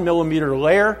 1 millimeter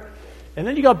layer. And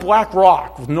then you got black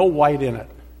rock with no white in it.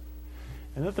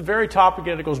 And at the very top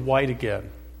again, it goes white again.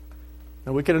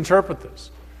 Now we can interpret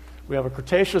this. We have a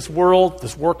Cretaceous world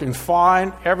that's working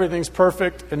fine, everything's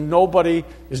perfect, and nobody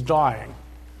is dying.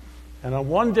 And on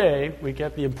one day, we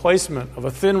get the emplacement of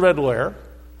a thin red layer,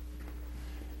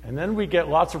 and then we get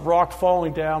lots of rock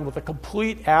falling down with a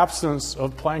complete absence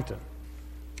of plankton,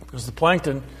 because the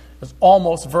plankton is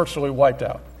almost virtually wiped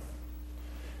out.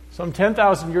 Some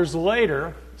 10,000 years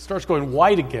later, it starts going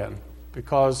white again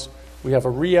because we have a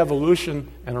re-evolution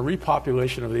and a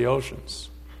repopulation of the oceans.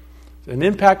 An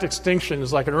impact extinction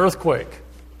is like an earthquake.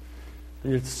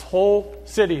 This whole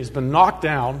city has been knocked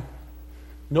down.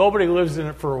 Nobody lives in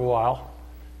it for a while.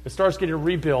 It starts getting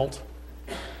rebuilt.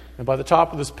 And by the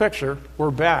top of this picture,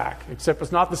 we're back. Except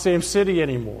it's not the same city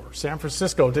anymore. San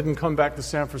Francisco didn't come back to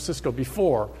San Francisco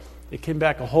before. It came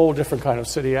back a whole different kind of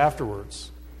city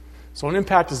afterwards. So an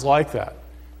impact is like that.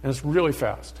 And it's really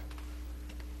fast.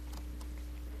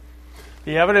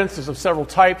 The evidence is of several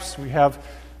types. We have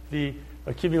the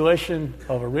accumulation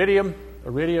of iridium.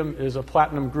 Iridium is a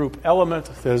platinum group element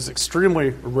that is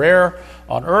extremely rare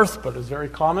on Earth, but is very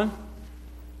common.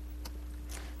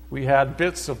 We had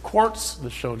bits of quartz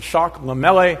that showed shock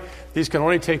lamellae. These can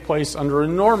only take place under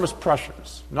enormous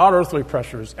pressures, not earthly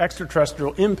pressures,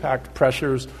 extraterrestrial impact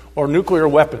pressures, or nuclear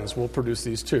weapons will produce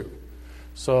these too.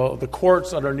 So the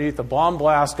quartz underneath a bomb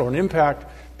blast or an impact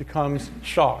becomes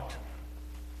shocked.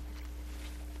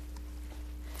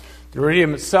 The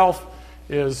iridium itself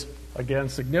is, again,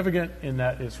 significant in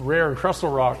that it's rare in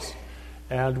crustal rocks,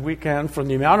 and we can, from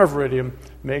the amount of iridium,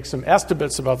 make some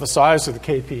estimates about the size of the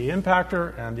KP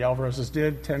impactor, and the Alvarez's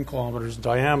did 10 kilometers in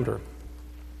diameter.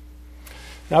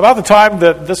 Now, about the time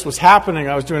that this was happening,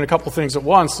 I was doing a couple things at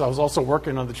once. I was also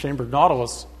working on the chambered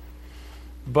Nautilus.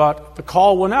 But the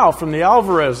call went out from the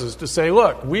Alvarez's to say,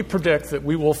 look, we predict that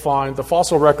we will find the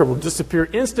fossil record will disappear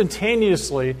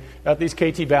instantaneously at these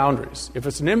KT boundaries. If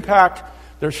it's an impact,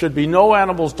 there should be no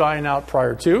animals dying out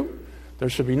prior to. There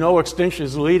should be no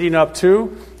extinctions leading up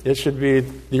to. It should be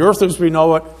the Earth as we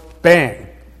know it, bang.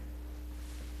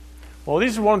 Well,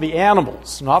 these are one of the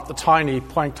animals, not the tiny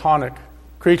planktonic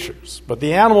creatures, but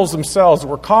the animals themselves that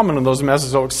were common in those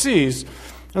Mesozoic seas.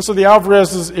 And so the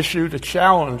Alvarez's issued a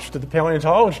challenge to the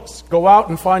paleontologists. Go out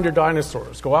and find your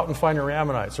dinosaurs. Go out and find your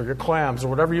ammonites or your clams or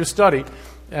whatever you study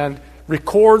and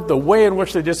record the way in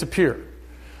which they disappear.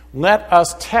 Let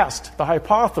us test the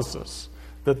hypothesis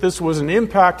that this was an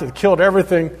impact that killed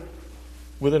everything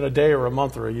within a day or a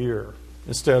month or a year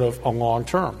instead of a long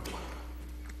term.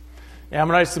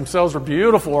 Ammonites themselves are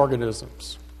beautiful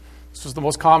organisms. This was the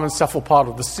most common cephalopod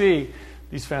of the sea.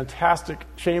 These fantastic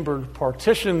chambered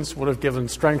partitions would have given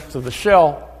strength to the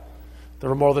shell. There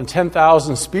were more than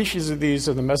 10,000 species of these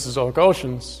in the Mesozoic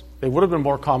oceans. They would have been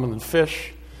more common than fish.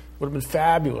 It would have been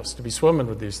fabulous to be swimming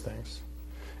with these things.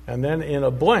 And then in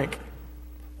a blink,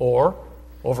 or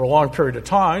over a long period of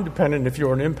time, depending if you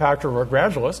were an impactor or a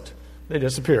gradualist, they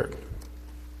disappeared.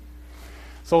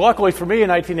 So luckily for me, in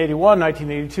 1981,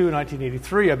 1982,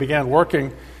 1983, I began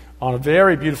working on a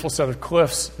very beautiful set of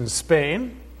cliffs in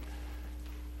Spain.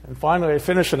 And finally, I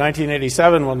finished in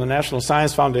 1987 when the National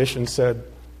Science Foundation said,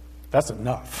 that's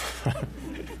enough.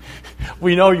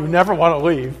 We know you never want to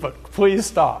leave, but please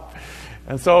stop.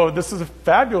 And so this is a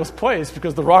fabulous place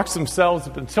because the rocks themselves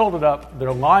have been tilted up.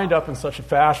 They're lined up in such a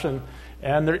fashion,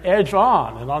 and they're edge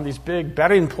on. And on these big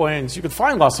bedding plains, you can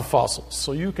find lots of fossils.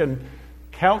 So you can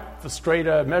count the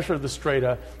strata, measure the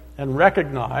strata, and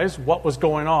recognize what was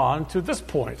going on to this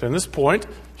point. And this point,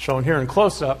 shown here in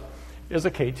close-up, is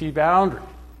a KT boundary.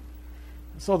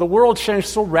 So the world changed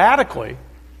so radically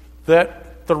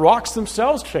that the rocks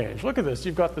themselves changed. Look at this.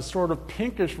 You've got this sort of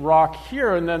pinkish rock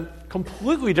here and then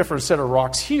completely different set of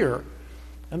rocks here.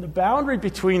 And the boundary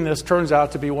between this turns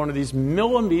out to be one of these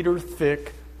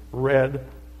millimeter-thick red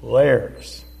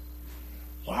layers.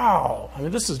 Wow. I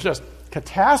mean, this is just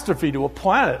catastrophe to a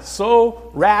planet. So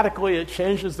radically it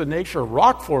changes the nature of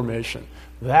rock formation.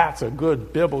 That's a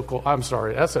good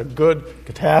that's a good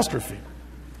catastrophe.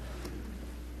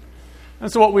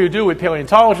 And so what we would do with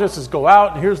paleontologists is go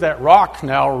out, and here's that rock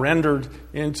now rendered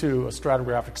into a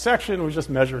stratigraphic section. We just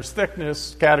measure its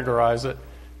thickness, categorize it.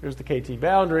 Here's the KT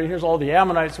boundary. Here's all the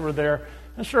ammonites that were there.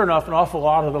 And sure enough, an awful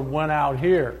lot of them went out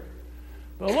here.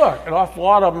 But look, an awful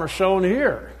lot of them are shown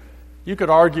here. You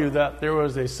could argue that there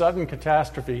was a sudden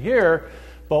catastrophe here,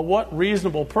 but what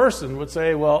reasonable person would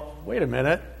say, well, wait a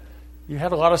minute, you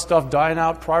had a lot of stuff dying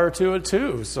out prior to it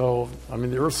too. So, I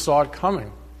mean, the Earth saw it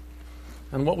coming.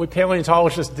 And what we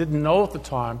paleontologists didn't know at the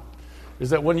time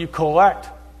is that when you collect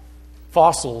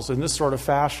fossils in this sort of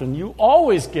fashion, you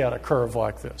always get a curve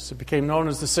like this. It became known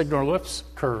as the signal-ellipse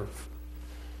curve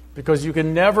because you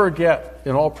can never get,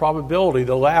 in all probability,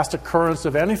 the last occurrence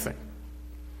of anything.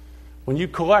 When you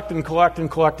collect and collect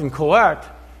and collect and collect,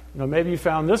 maybe you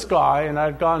found this guy, and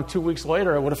I'd gone 2 weeks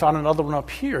later, I would have found another one up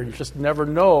here. You just never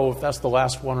know if that's the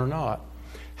last one or not.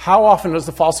 How often does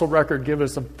the fossil record give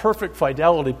us a perfect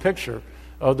fidelity picture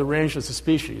of the ranges of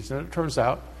species? And it turns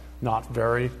out not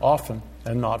very often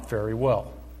and not very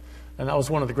well. And that was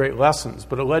one of the great lessons.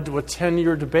 But it led to a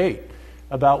 10-year debate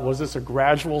about was this a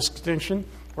gradual extinction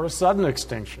or a sudden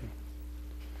extinction?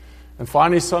 And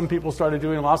finally, some people started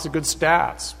doing lots of good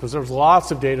stats because there was lots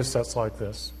of data sets like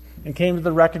this and came to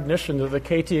the recognition that the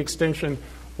KT extinction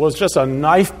was just a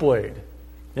knife blade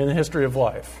in the history of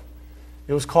life.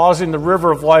 It was causing the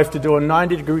river of life to do a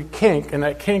 90-degree kink, and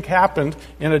that kink happened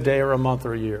in a day or a month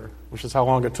or a year, which is how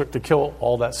long it took to kill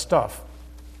all that stuff.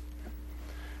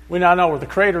 We now know where the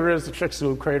crater is, the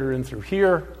Chicxulub crater in through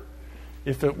here.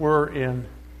 If it were in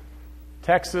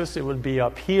Texas, it would be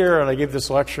up here, and I gave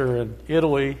this lecture in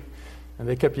Italy, and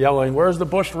they kept yelling, "Where's the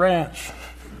Bush Ranch?"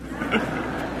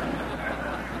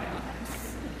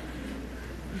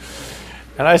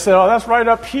 And I said, oh, that's right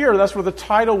up here. That's where the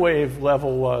tidal wave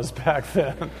level was back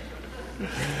then.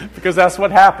 Because that's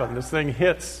what happened. This thing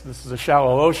hits. This is a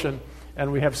shallow ocean.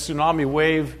 And we have tsunami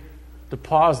wave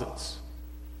deposits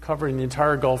covering the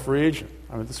entire Gulf region.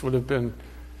 I mean, this would have been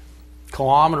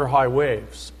kilometer-high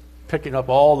waves, picking up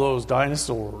all those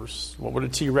dinosaurs. What would a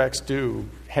T-Rex do?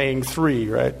 Hang 3,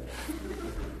 right?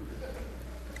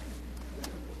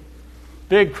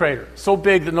 Big crater. So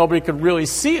big that nobody could really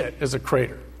see it as a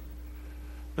crater.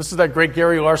 This is that great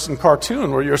Gary Larson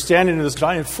cartoon where you're standing in this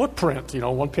giant footprint.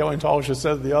 One paleontologist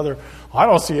said to the other, I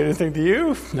don't see anything, do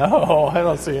you? No, I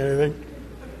don't see anything.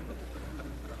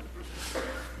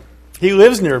 He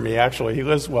lives near me, actually.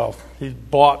 He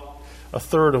bought a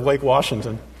third of Lake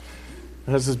Washington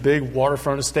and has this big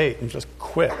waterfront estate and just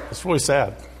quit. It's really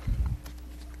sad.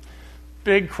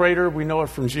 Big crater, we know it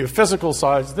from geophysical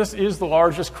size. This is the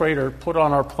largest crater put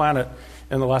on our planet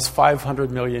in the last 500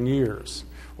 million years.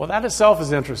 Well, that itself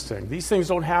is interesting. These things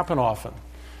don't happen often.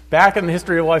 Back in the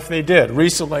history of life, they did.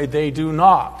 Recently, they do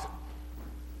not.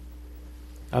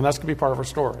 And that's going to be part of our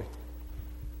story.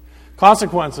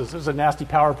 Consequences. This is a nasty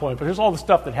PowerPoint, but here's all the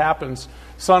stuff that happens.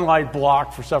 Sunlight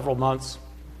blocked for several months.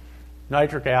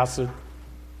 Nitric acid.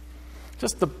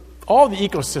 All the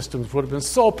ecosystems would have been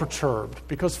so perturbed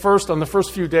because first, on the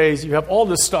first few days, you have all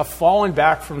this stuff falling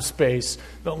back from space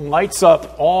that lights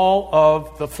up all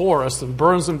of the forests and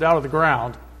burns them down to the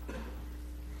ground.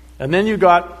 And then you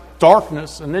got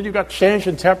darkness, and then you got change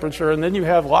in temperature, and then you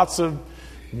have lots of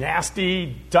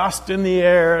nasty dust in the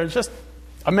air. It's just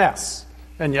a mess.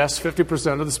 And yes,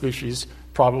 50% of the species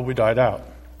probably died out.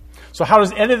 So how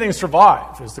does anything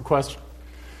survive is the question.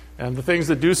 And the things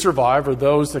that do survive are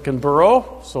those that can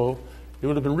burrow. So it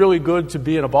would have been really good to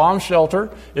be in a bomb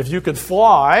shelter. If you could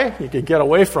fly, you could get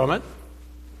away from it.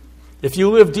 If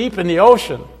you live deep in the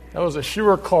ocean, that was a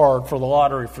sure card for the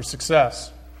lottery for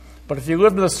success. But if you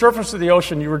lived on the surface of the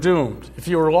ocean, you were doomed. If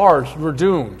you were large, you were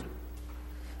doomed.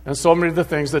 And so many of the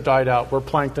things that died out were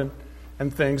plankton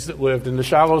and things that lived in the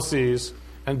shallow seas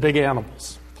and big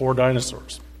animals, poor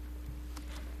dinosaurs.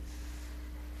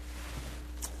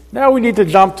 Now we need to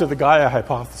jump to the Gaia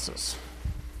hypothesis.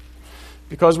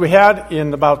 Because we had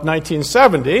in about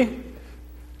 1970,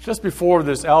 just before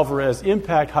this Alvarez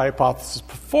impact hypothesis,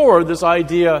 before this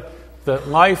idea that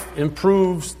life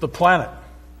improves the planet.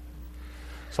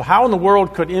 So how in the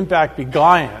world could impact be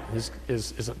Gaian?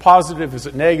 Is it positive? Is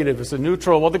it negative? Is it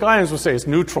neutral? Well, the Gaians would say it's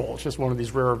neutral. It's just one of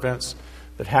these rare events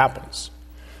that happens.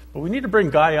 But we need to bring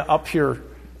Gaia up here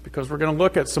because we're going to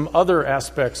look at some other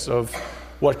aspects of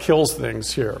what kills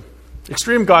things here.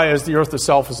 Extreme Gaia is the Earth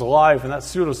itself is alive, and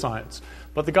that's pseudoscience.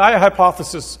 But the Gaia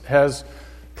hypothesis has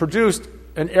produced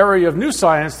an area of new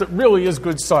science that really is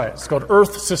good science. It's called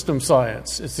Earth system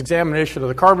science. It's examination of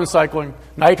the carbon cycling,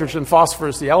 nitrogen,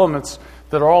 phosphorus, the elements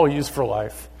that are all used for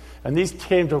life. And these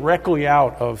came directly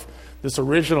out of this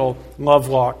original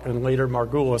Lovelock and later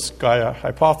Margulis Gaia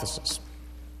hypothesis.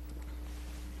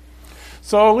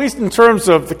 So at least in terms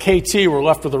of the KT, we're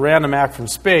left with a random act from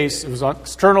space. It was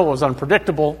external, it was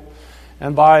unpredictable.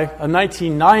 And by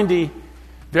 1990,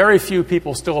 very few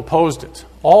people still opposed it.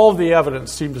 All of the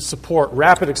evidence seemed to support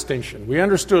rapid extinction. We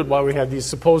understood why we had these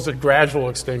supposed gradual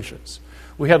extinctions.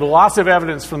 We had lots of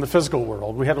evidence from the physical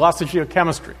world. We had lots of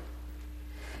geochemistry.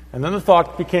 And then the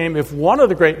thought became, if one of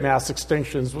the great mass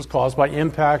extinctions was caused by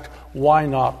impact, why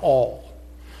not all?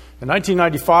 In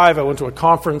 1995, I went to a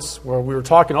conference where we were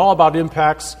talking all about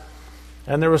impacts,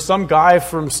 and there was some guy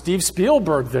from Steve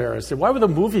Spielberg there. I said, why would the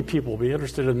movie people be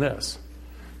interested in this?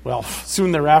 Well,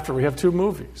 soon thereafter, we have two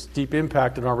movies, Deep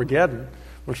Impact and Armageddon,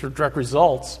 which are direct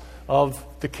results of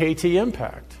the KT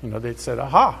impact. They said,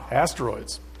 aha,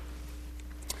 asteroids.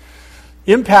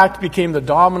 Impact became the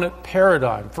dominant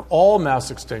paradigm for all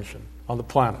mass extinction on the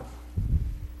planet.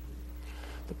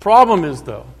 The problem is,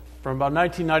 though, from about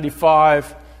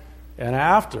 1995 and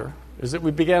after, is that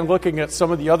we began looking at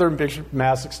some of the other big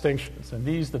mass extinctions. And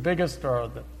these, the biggest, are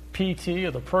the PT,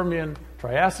 or the Permian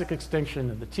Triassic extinction,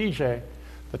 and the TJ,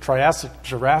 the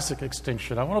Triassic-Jurassic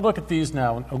extinction. I want to look at these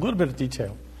now in a little bit of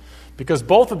detail, because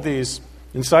both of these,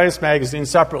 in Science magazine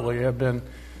separately, have been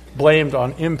blamed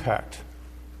on impact.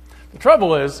 The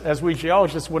trouble is, as we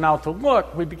geologists went out to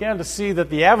look, we began to see that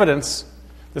the evidence,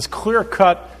 this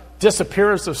clear-cut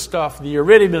disappearance of stuff, the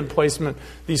iridium placement,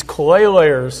 these clay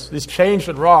layers, these change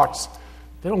in rocks,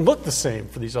 they don't look the same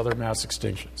for these other mass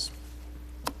extinctions.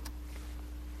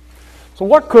 So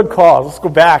what could cause, let's go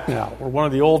back now, we're one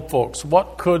of the old folks,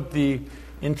 what could the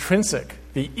intrinsic,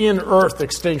 the in-earth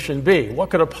extinction be?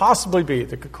 What could it possibly be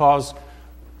that could cause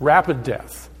rapid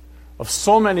death of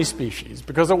so many species?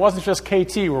 Because it wasn't just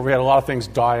KT where we had a lot of things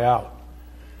die out.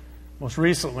 Most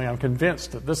recently, I'm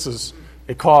convinced that this is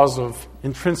a cause of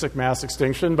intrinsic mass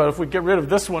extinction, but if we get rid of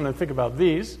this one and think about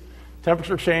these,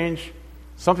 temperature change,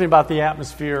 something about the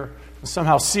atmosphere, and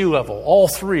somehow sea level, all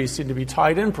three seem to be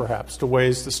tied in perhaps to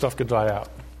ways that stuff could die out.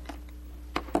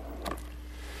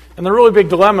 And the really big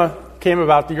dilemma came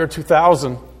about the year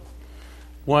 2000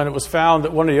 when it was found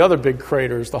that one of the other big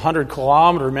craters, the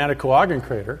 100-kilometer Manicouagan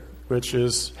crater, which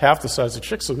is half the size of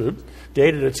Chicxulub,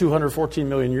 dated at 214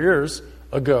 million years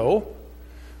ago.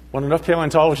 When enough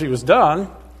paleontology was done,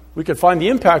 we could find the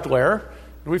impact layer,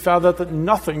 and we found out that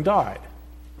nothing died.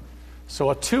 So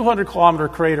a 200-kilometer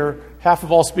crater, half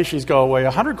of all species go away,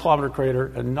 a 100-kilometer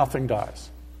crater, and nothing dies.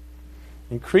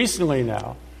 Increasingly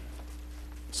now,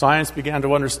 science began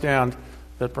to understand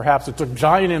that perhaps it took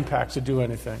giant impacts to do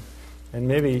anything, and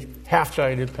maybe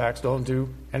half-giant impacts don't do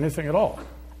anything at all.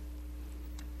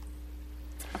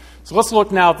 So let's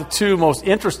look now at the two most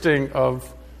interesting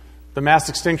of the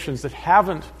mass extinctions that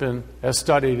haven't been as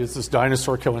studied as this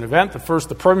dinosaur-killing event. The first,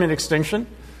 the Permian extinction,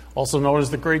 also known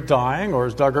as the Great Dying, or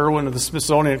as Doug Irwin of the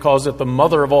Smithsonian calls it, the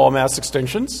mother of all mass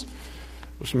extinctions,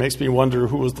 which makes me wonder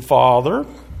who was the father.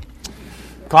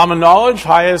 Common knowledge,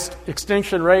 highest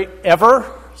extinction rate ever.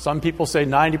 Some people say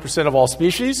 90% of all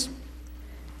species.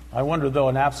 I wonder, though,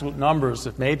 in absolute numbers,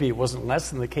 if maybe it wasn't less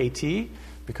than the KT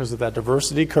because of that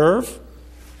diversity curve.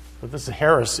 But this is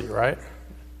heresy, right?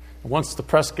 Once the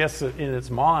press gets it in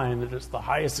its mind that it's the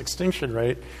highest extinction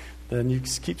rate, then you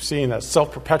keep seeing that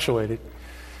self-perpetuating.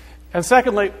 And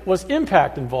secondly, was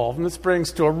impact involved? And this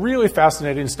brings to a really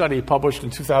fascinating study published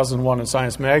in 2001 in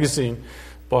Science Magazine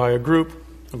by a group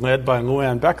led by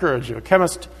Luann Becker, a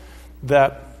geochemist,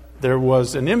 that there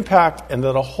was an impact and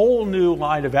that a whole new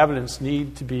line of evidence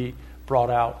needed to be brought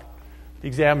out, the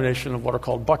examination of what are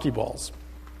called buckyballs.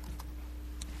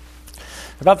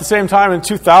 About the same time in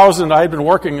 2000, I had been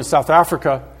working in South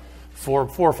Africa for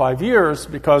 4 or 5 years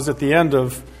because at the end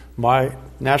of my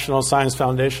National Science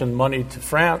Foundation money to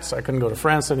France, I couldn't go to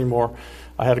France anymore.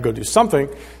 I had to go do something.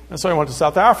 And so I went to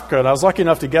South Africa, and I was lucky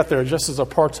enough to get there just as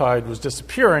apartheid was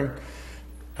disappearing.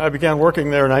 I began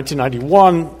working there in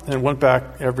 1991 and went back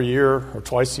every year or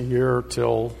twice a year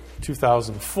till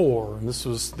 2004. And this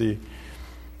was the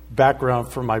background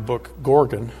for my book,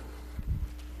 Gorgon,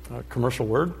 a commercial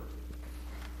word.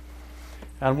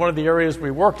 And one of the areas we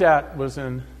worked at was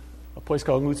in a place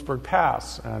called Lootsburg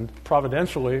Pass. And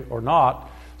providentially, or not,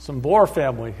 some Boer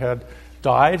family had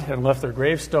died and left their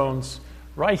gravestones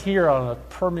right here on a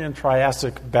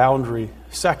Permian-Triassic boundary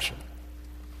section.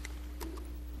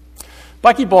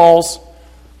 Buckyballs,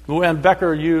 Luann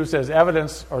Becker used as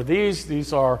evidence are these.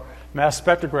 These are mass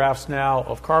spectrographs now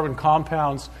of carbon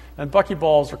compounds, and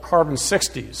buckyballs are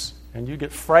carbon-60s. And you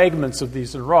get fragments of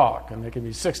these in rock, and they can be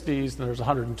 60s, and there's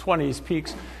 120s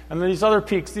peaks. And then these other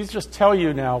peaks, these just tell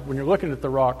you now, when you're looking at the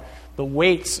rock, the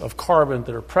weights of carbon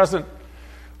that are present.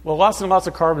 Well, lots and lots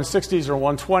of carbon 60s or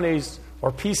 120s,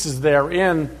 or pieces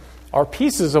therein, are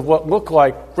pieces of what look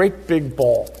like great big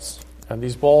balls. And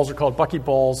these balls are called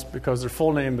buckyballs because their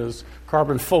full name is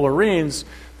carbon fullerenes.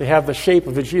 They have the shape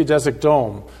of a geodesic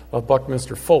dome of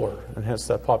Buckminster Fuller, and hence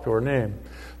that popular name.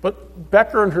 But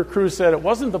Becker and her crew said it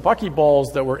wasn't the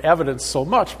buckyballs that were evidence so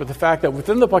much, but the fact that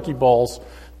within the buckyballs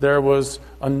there was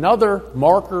another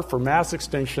marker for mass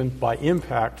extinction by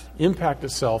impact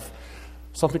itself,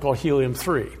 something called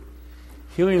helium-3.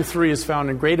 Helium-3 is found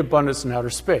in great abundance in outer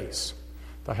space.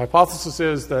 The hypothesis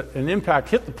is that an impact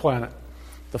hit the planet.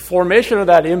 The formation of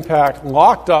that impact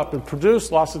locked up and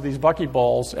produced lots of these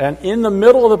buckyballs, and in the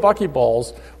middle of the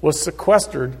buckyballs was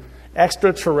sequestered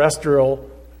extraterrestrial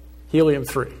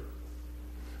helium-3.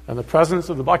 And the presence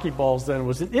of the buckyballs then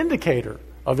was an indicator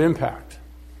of impact.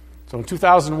 So in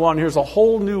 2001, here's a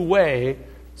whole new way,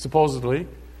 supposedly,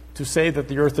 to say that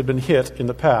the Earth had been hit in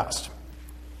the past.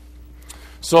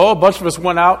 So a bunch of us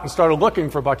went out and started looking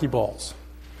for buckyballs.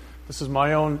 This is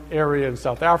my own area in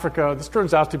South Africa. This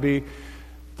turns out to be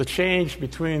the change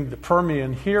between the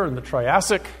Permian here and the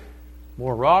Triassic,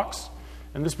 more rocks.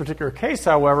 In this particular case,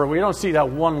 however, we don't see that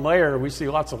one layer. We see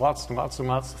lots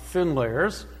of thin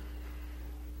layers.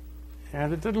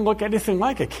 And it didn't look anything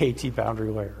like a KT boundary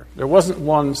layer. There wasn't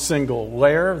one single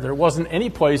layer. There wasn't any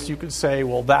place you could say,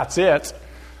 well, that's it.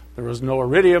 There was no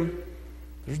iridium.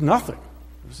 There's nothing.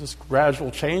 There's this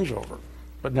gradual changeover.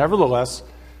 But nevertheless,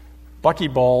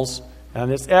 buckyballs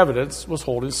and its evidence was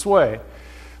holding sway.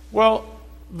 Well,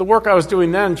 the work I was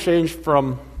doing then changed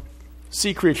from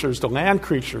sea creatures to land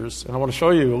creatures, and I want to show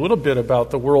you a little bit about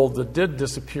the world that did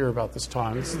disappear about this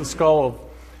time. This is the skull of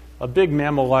a big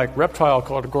mammal-like reptile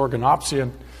called a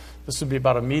Gorgonopsian. This would be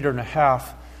about 1.5 meters.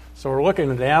 So we're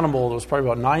looking at an animal that was probably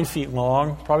about 9 feet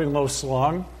long, probably low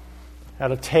slung,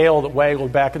 had a tail that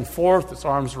waggled back and forth, its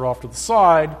arms were off to the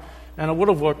side, and it would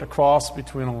have looked a cross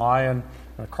between a lion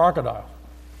and a crocodile.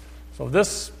 So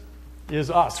this is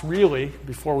us, really,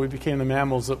 before we became the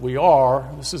mammals that we are.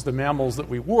 This is the mammals that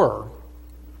we were.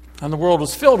 And the world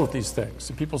was filled with these things.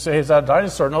 And people say, is that a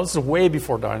dinosaur? No, this is way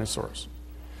before dinosaurs.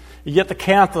 Yet the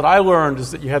cant that I learned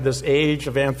is that you had this age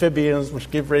of amphibians,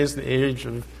 which gave rise to the age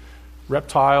of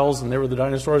reptiles, and they were the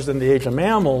dinosaurs, then the age of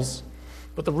mammals.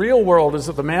 But the real world is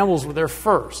that the mammals were there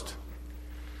first,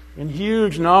 in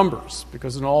huge numbers,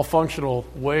 because in all functional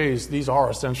ways, these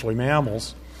are essentially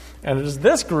mammals. And it is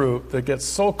this group that gets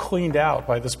so cleaned out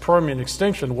by this Permian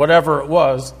extinction, whatever it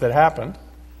was that happened.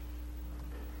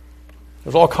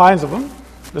 There's all kinds of them.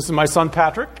 This is my son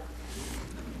Patrick.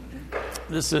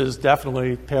 This is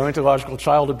definitely paleontological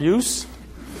child abuse.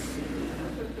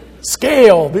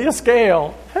 Scale, be a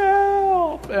scale.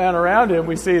 Help! And around him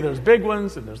we see there's big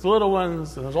ones and there's little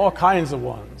ones and there's all kinds of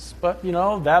ones. But,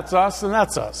 that's us and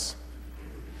that's us.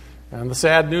 And the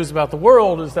sad news about the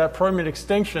world is that Permian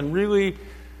extinction really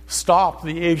stopped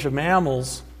the age of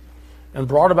mammals and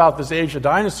brought about this age of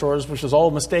dinosaurs, which is all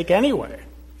a mistake anyway.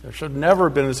 There should never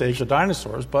have been this age of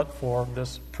dinosaurs but for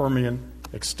this Permian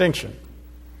extinction.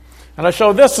 And I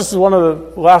showed this. This is one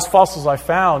of the last fossils I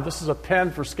found. This is a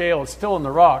pen for scale. It's still in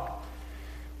the rock.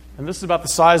 And this is about the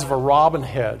size of a robin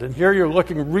head. And here you're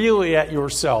looking really at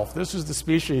yourself. This is the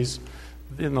species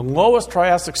in the lowest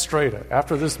Triassic strata,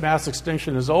 after this mass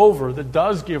extinction is over, that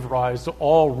does give rise to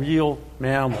all real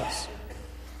mammals.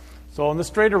 So in the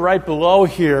strata right below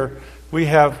here, we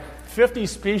have 50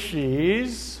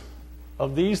 species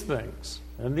of these things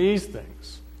and these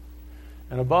things.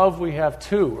 And above we have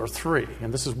 2 or 3,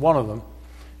 and this is one of them.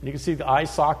 And you can see the eye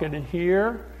socket in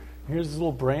here. Here's this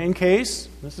little brain case.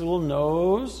 This is a little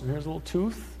nose, and here's a little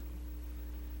tooth.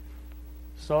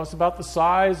 So it's about the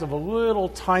size of a little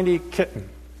tiny kitten,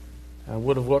 and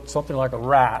would have looked something like a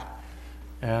rat.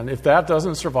 And if that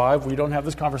doesn't survive, we don't have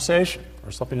this conversation,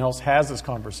 or something else has this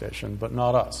conversation, but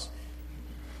not us.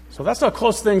 So that's how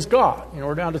close things got.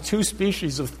 We're down to 2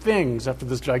 species of things after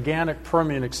this gigantic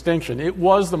Permian extinction. It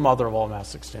was the mother of all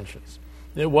mass extinctions.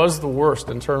 It was the worst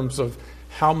in terms of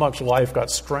how much life got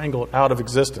strangled out of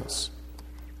existence.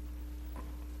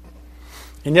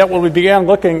 And yet when we began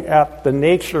looking at the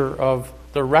nature of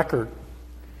the record,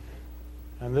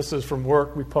 and this is from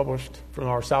work we published from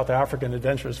our South African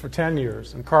adventures for 10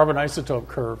 years, and carbon isotope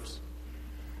curves,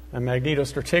 and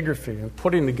magnetostratigraphy, and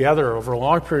putting together over a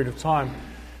long period of time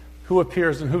who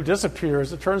appears and who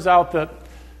disappears, it turns out that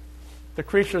the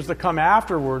creatures that come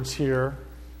afterwards here,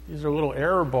 these are little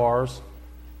error bars,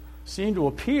 seem to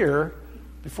appear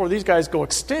before these guys go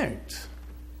extinct.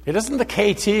 It isn't the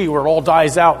KT where it all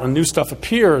dies out and new stuff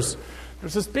appears.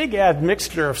 There's this big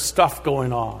admixture of stuff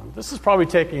going on. This is probably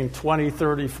taking 20,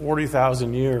 30,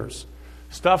 40,000 years.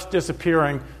 Stuff's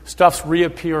disappearing, stuff's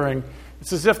reappearing.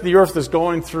 It's as if the Earth is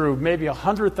going through maybe a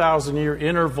 100,000-year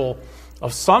interval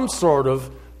of some sort of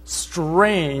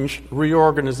strange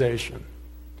reorganization.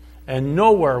 And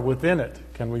nowhere within it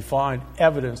can we find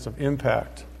evidence of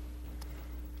impact.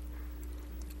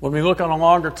 When we look on a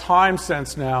longer time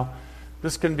sense now,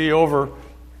 this can be over,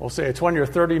 we'll say, a 20 or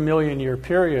 30 million year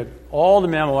period. All the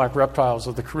mammal-like reptiles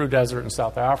of the Karoo Desert in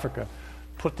South Africa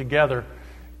put together.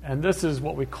 And this is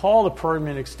what we call the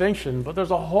Permian extinction, but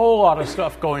there's a whole lot of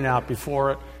stuff going out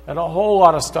before it and a whole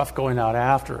lot of stuff going out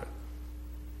after it.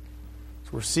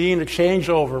 We're seeing a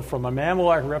changeover from a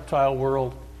mammal-like reptile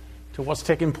world to what's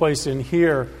taking place in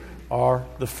here are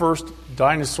the first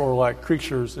dinosaur-like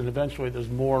creatures, and eventually there's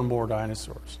more and more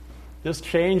dinosaurs. This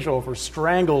changeover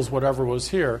strangles whatever was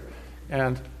here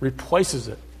and replaces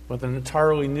it with an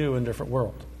entirely new and different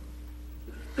world.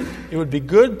 It would be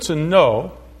good to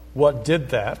know what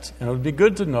did that, and it would be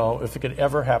good to know if it could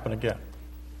ever happen again.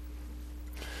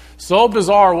 So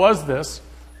bizarre was this.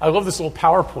 I love this little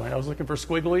PowerPoint. I was looking for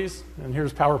squigglies, and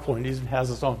here's PowerPoint. It has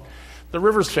its own. The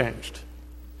rivers changed.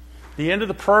 The end of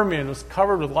the Permian was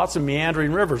covered with lots of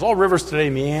meandering rivers. All rivers today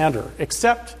meander,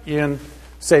 except in,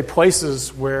 say,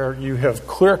 places where you have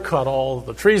clear-cut all of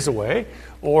the trees away,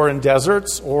 or in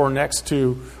deserts, or next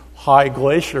to high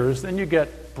glaciers. Then you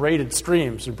get braided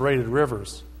streams and braided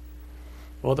rivers.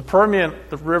 Well, the Permian,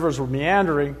 the rivers were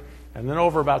meandering, and then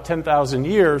over about 10,000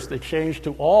 years, they changed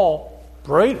to all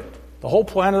braided. The whole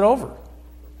planet over.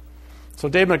 So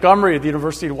Dave Montgomery at the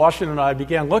University of Washington and I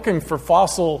began looking for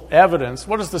fossil evidence.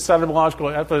 What is the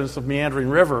sedimological evidence of meandering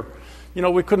river?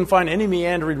 We couldn't find any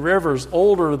meandering rivers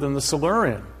older than the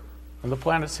Silurian in the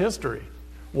planet's history.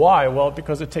 Why? Well,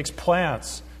 because it takes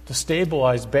plants to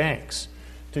stabilize banks,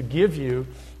 to give you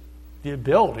the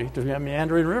ability to have a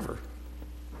meandering river.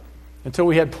 Until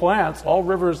we had plants, all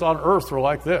rivers on Earth were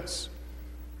like this.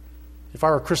 If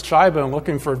I were Chris Scheibe and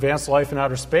looking for advanced life in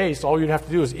outer space, all you'd have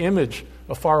to do is image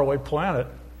a faraway planet.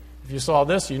 If you saw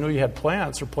this, you knew you had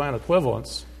plants or plant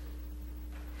equivalents.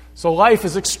 So life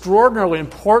is extraordinarily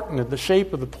important in the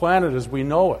shape of the planet as we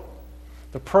know it.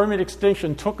 The Permian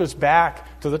extinction took us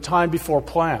back to the time before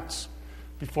plants.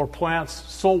 before plants,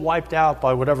 so wiped out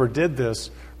by whatever did this,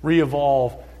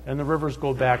 re-evolve, and the rivers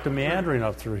go back to meandering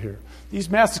up through here. These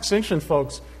mass extinction,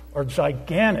 folks, are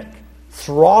gigantic,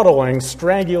 throttling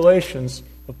strangulations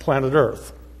of planet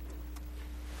Earth.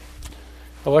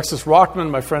 Alexis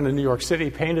Rockman, my friend in New York City,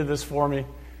 painted this for me.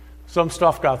 Some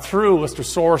stuff got through,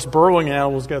 Listersaurus, burrowing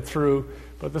animals get through,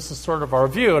 but this is sort of our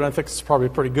view, and I think it's probably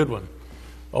a pretty good one.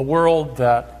 A world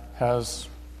that has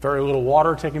very little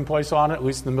water taking place on it, at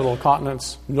least in the middle of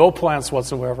continents, no plants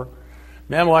whatsoever,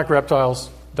 mammal-like reptiles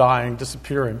dying,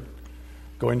 disappearing,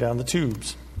 going down the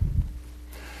tubes.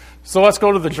 So let's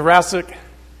go to the Jurassic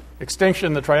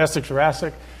extinction, the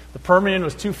Triassic-Jurassic. The Permian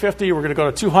was 250. We're going to go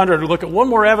to 200 and look at one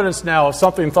more evidence now of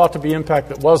something thought to be impact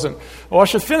that wasn't. Well, I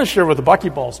should finish here with the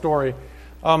buckyball story.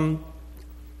 Luann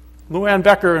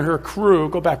Becker and her crew,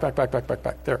 go back,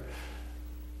 there.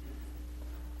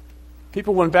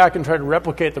 People went back and tried to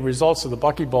replicate the results of the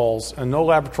buckyballs, and no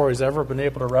laboratory has ever been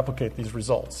able to replicate these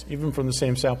results, even from the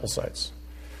same sample sites.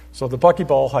 So the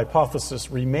buckyball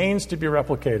hypothesis remains to be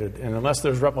replicated, and unless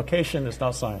there's replication, it's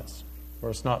not science, or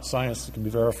it's not science that can be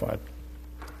verified.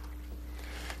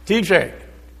 TJ,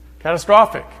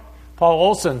 catastrophic. Paul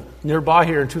Olson, nearby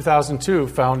here in 2002,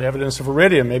 found evidence of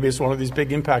iridium. Maybe it's one of these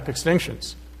big impact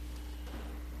extinctions.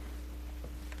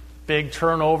 Big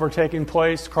turnover taking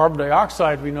place. Carbon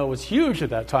dioxide, we know, was huge at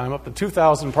that time, up to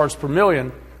 2,000 parts per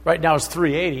million. Right now it's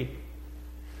 380.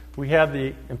 We had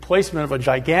the emplacement of a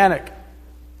gigantic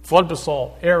flood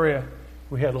basalt area.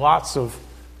 We had lots of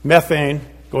methane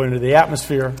going into the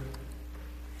atmosphere.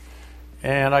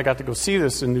 And I got to go see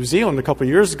this in New Zealand a couple of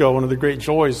years ago. One of the great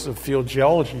joys of field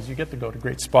geology is you get to go to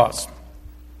great spots.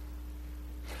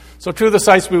 So two of the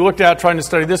sites we looked at trying to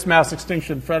study this mass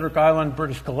extinction, Frederick Island,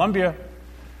 British Columbia.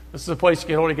 This is a place you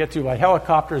can only get to by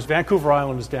helicopters. Vancouver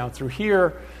Island is down through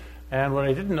here. And what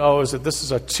I didn't know is that this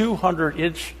is a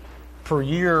 200-inch per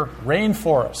year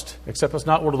rainforest, except it's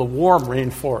not one of the warm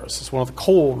rainforests. It's one of the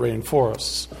cold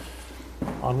rainforests.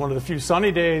 On one of the few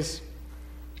sunny days.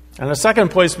 And the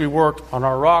second place we worked on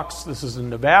our rocks, this is in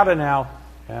Nevada now,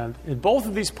 and in both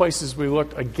of these places we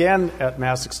looked again at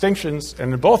mass extinctions,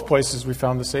 and in both places we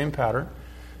found the same pattern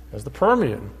as the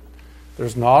Permian.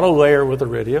 There's not a layer with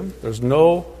iridium. There's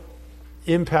no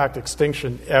impact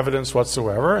extinction evidence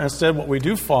whatsoever. Instead, what we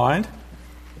do find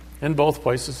in both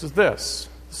places is this.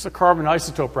 This is a carbon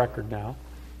isotope record now,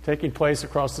 taking place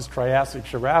across this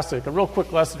Triassic-Jurassic. A real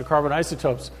quick lesson of carbon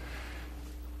isotopes.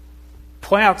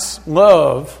 Plants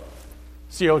love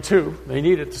CO2. They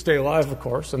need it to stay alive, of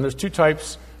course. And there's two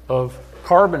types of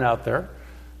carbon out there.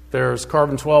 There's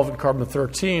carbon-12 and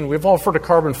carbon-13. We've all heard of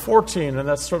carbon-14, and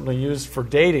that's certainly used for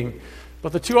dating.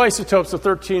 But the two isotopes of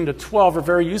 13 to 12 are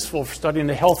very useful for studying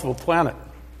the health of a planet.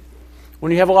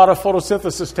 When you have a lot of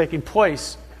photosynthesis taking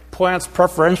place, plants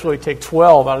preferentially take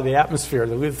 12 out of the atmosphere.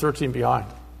 They leave 13 behind.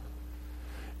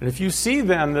 And if you see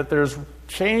then that there's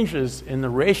changes in the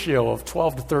ratio of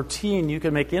 12 to 13, you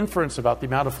can make inference about the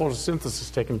amount of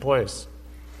photosynthesis taking place.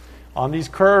 On these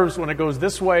curves, when it goes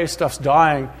this way, stuff's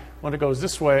dying. When it goes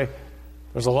this way,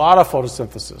 there's a lot of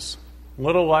photosynthesis.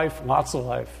 Little life, lots of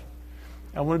life.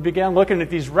 And when we began looking at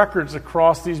these records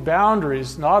across these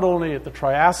boundaries, not only at the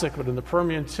Triassic, but in the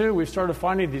Permian too, we started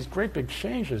finding these great big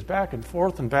changes back and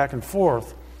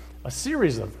forth, a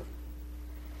series of them.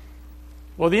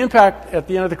 Well, the impact at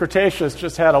the end of the Cretaceous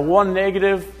just had a 1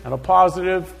 negative and a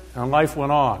positive, and life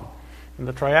went on. In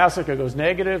the Triassic, it goes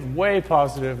negative, way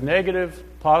positive, negative,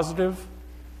 positive.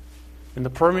 And the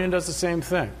Permian does the same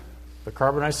thing. The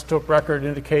carbon isotope record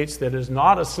indicates that it is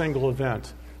not a single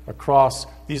event across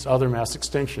these other mass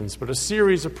extinctions, but a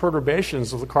series of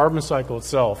perturbations of the carbon cycle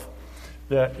itself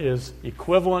that is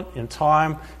equivalent in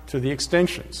time to the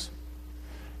extinctions.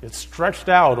 It's stretched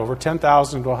out over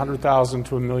 10,000 to 100,000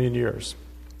 to 1 million years.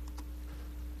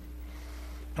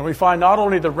 And we find not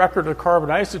only the record of carbon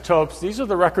isotopes, these are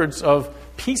the records of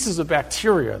pieces of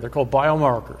bacteria. They're called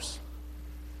biomarkers.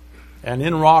 And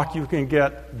in rock, you can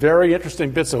get very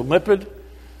interesting bits of lipid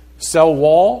cell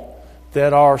wall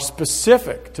that are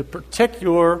specific to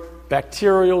particular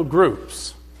bacterial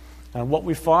groups. And what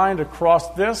we find across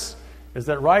this is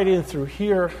that right in through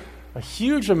here, a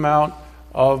huge amount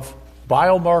of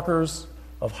biomarkers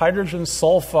of hydrogen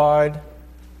sulfide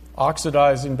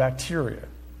oxidizing bacteria.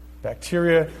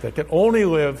 Bacteria that can only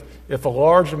live if a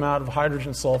large amount of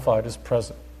hydrogen sulfide is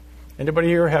present. Anybody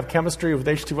here have chemistry with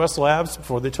H2S labs?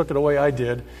 Before they took it away, I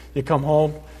did. You come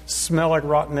home, smell like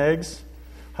rotten eggs.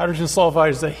 Hydrogen sulfide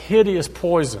is a hideous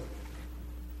poison.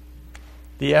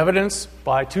 The evidence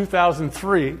by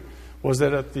 2003 was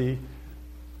that at the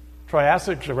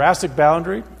Triassic-Jurassic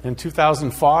boundary, in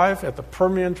 2005, at the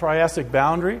Permian-Triassic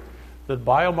boundary, that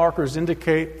biomarkers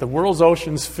indicate the world's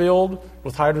oceans filled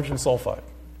with hydrogen sulfide.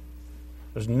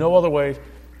 There's no other way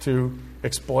to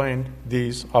explain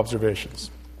these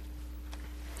observations.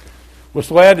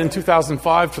 Which led in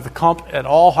 2005 to the Kump et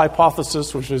al.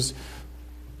 Hypothesis, which is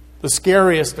the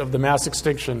scariest of the mass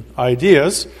extinction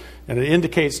ideas, and it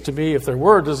indicates to me if there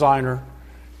were a designer,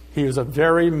 he was a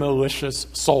very malicious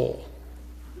soul.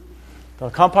 The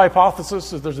Kump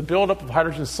hypothesis is there's a buildup of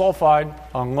hydrogen sulfide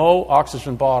on low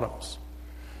oxygen bottoms,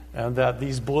 and that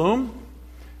these bloom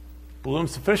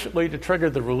sufficiently to trigger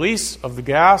the release of the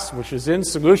gas, which is in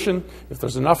solution. If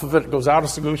there's enough of it, it goes out of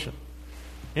solution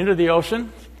into the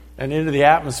ocean and into the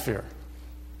atmosphere.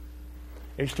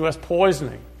 H2S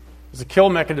poisoning is a kill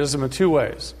mechanism in two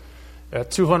ways.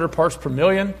 At 200 parts per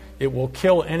million, it will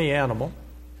kill any animal.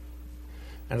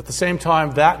 And at the same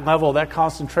time, that level, that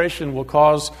concentration will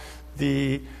cause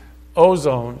the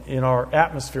ozone in our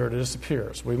atmosphere to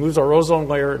disappear. So we lose our ozone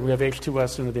layer and we have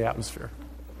H2S into the atmosphere.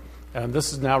 And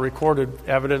this is now recorded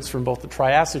evidence from both the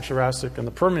Triassic, Jurassic, and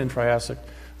the Permian Triassic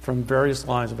from various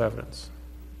lines of evidence.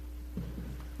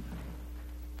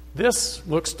 This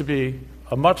looks to be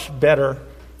a much better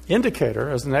indicator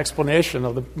as an explanation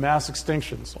of the mass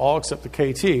extinctions, all except the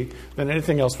KT, than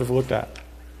anything else we've looked at.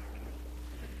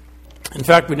 In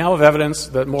fact, we now have evidence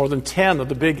that more than 10 of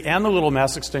the big and the little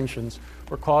mass extinctions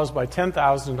were caused by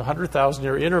 10,000 to 100,000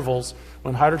 year intervals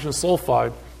when hydrogen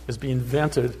sulfide is being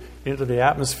vented into the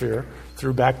atmosphere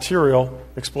through bacterial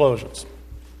explosions.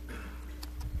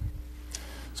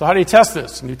 So how do you test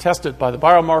this? And you test it by the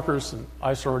biomarkers, and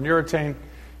isoronurethane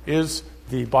is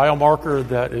the biomarker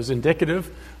that is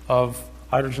indicative of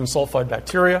hydrogen sulfide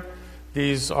bacteria.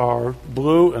 These are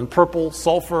blue and purple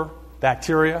sulfur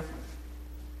bacteria.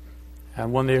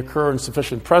 And when they occur in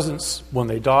sufficient presence, when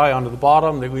they die onto the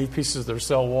bottom, they leave pieces of their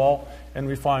cell wall, and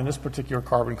we find this particular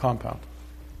carbon compound.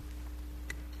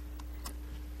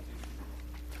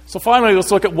 So finally,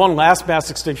 let's look at one last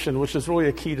mass extinction, which is really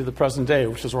a key to the present day,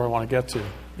 which is where I want to get to.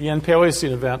 The end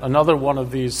Paleocene event, another one of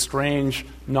these strange,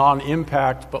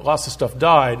 non-impact, but lots of stuff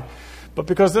died. But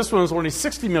because this one was only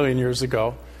 60 million years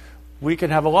ago, we can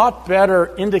have a lot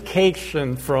better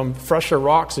indication from fresher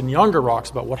rocks and younger rocks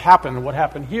about what happened. And what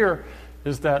happened here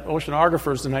is that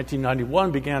oceanographers in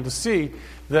 1991 began to see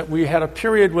that we had a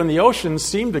period when the oceans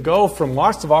seemed to go from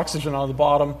lots of oxygen on the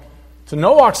bottom to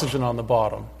no oxygen on the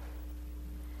bottom.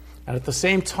 And at the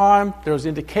same time, there was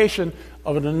indication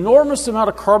of an enormous amount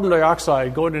of carbon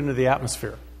dioxide going into the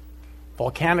atmosphere,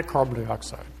 volcanic carbon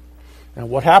dioxide. And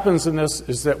what happens in this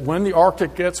is that when the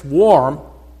Arctic gets warm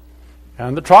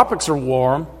and the tropics are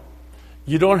warm,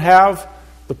 you don't have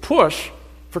the push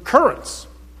for currents.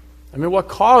 I mean, what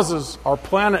causes our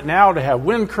planet now to have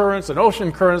wind currents and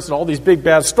ocean currents and all these big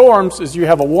bad storms is you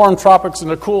have a warm tropics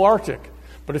and a cool Arctic.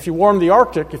 But if you warm the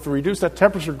Arctic, if you reduce that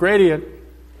temperature gradient,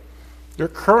 your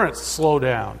currents slow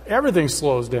down. Everything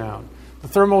slows down. The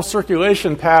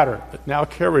thermocirculation pattern that now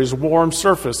carries warm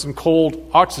surface and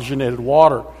cold oxygenated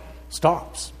water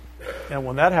stops. And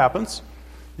when that happens,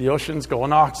 the oceans go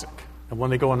anoxic. And when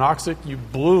they go anoxic, you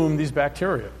bloom these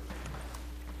bacteria.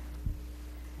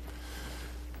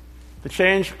 The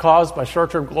change caused by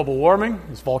short-term global warming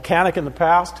is volcanic in the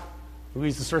past. It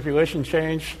leads to circulation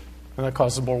change, and that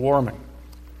causes more warming.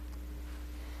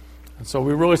 And so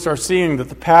we really start seeing that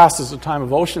the past is a time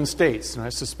of ocean states, and I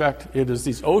suspect it is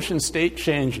these ocean state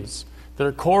changes that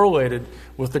are correlated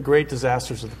with the great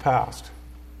disasters of the past.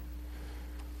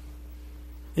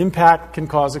 Impact can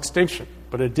cause extinction,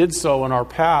 but it did so in our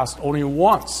past only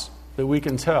once that we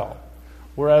can tell,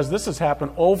 whereas this has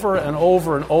happened over and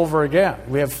over and over again.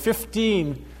 We have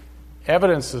 15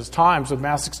 times of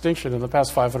mass extinction in the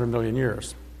past 500 million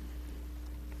years.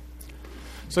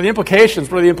 So the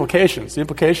implications, what are the implications? The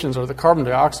implications are that carbon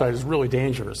dioxide is really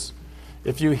dangerous.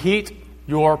 If you heat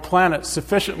your planet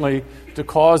sufficiently to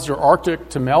cause your Arctic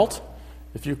to melt,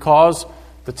 if you cause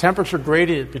the temperature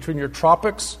gradient between your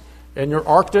tropics and your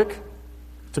Arctic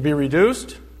to be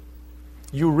reduced,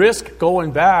 you risk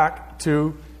going back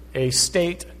to a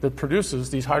state that produces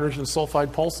these hydrogen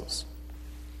sulfide pulses.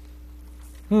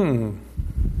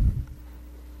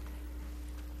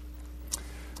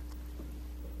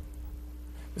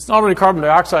 It's not only carbon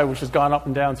dioxide which has gone up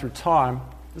and down through time.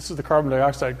 This is the carbon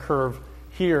dioxide curve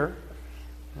here.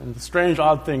 And the strange,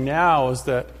 odd thing now is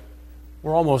that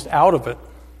we're almost out of it.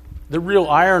 The real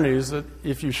irony is that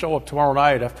if you show up tomorrow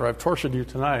night after I've tortured you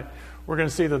tonight, we're going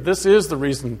to see that this is the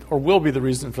reason, or will be the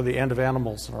reason, for the end of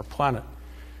animals on our planet.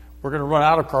 We're going to run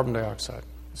out of carbon dioxide.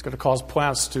 It's going to cause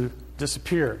plants to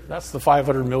disappear. That's the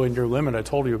 500 million year limit I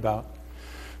told you about.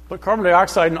 But carbon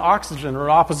dioxide and oxygen are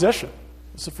in opposition.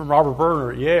 This is from Robert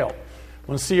Berner at Yale.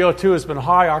 When CO2 has been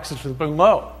high, oxygen has been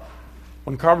low.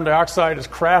 When carbon dioxide has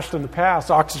crashed in the past,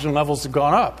 oxygen levels have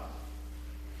gone up.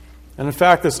 And in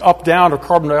fact, this up-down of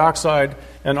carbon dioxide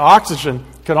and oxygen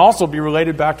can also be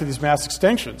related back to these mass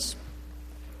extinctions.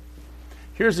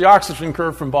 Here's the oxygen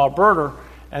curve from Bob Berger,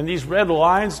 and these red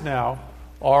lines now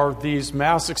are these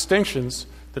mass extinctions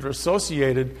that are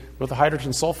associated with the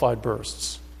hydrogen sulfide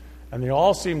bursts. And they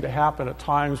all seem to happen at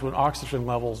times when oxygen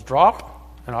levels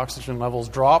drop, and oxygen levels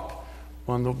drop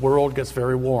when the world gets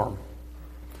very warm.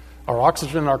 Our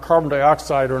oxygen and our carbon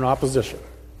dioxide are in opposition.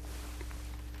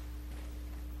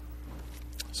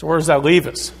 So where does that leave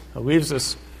us? It leaves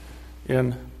us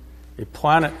in a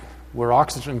planet where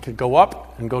oxygen can go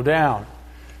up and go down.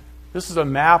 This is a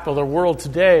map of the world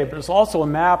today, but it's also a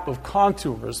map of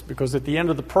contours, because at the end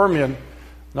of the Permian,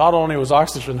 not only was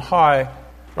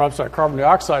carbon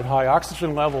dioxide high,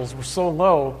 oxygen levels were so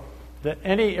low that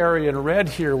any area in red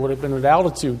here would have been at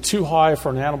altitude too high for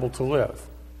an animal to live.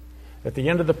 At the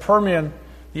end of the Permian,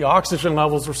 the oxygen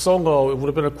levels were so low it would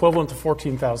have been equivalent to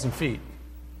 14,000 feet.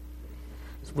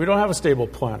 So we don't have a stable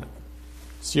planet.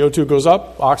 CO2 goes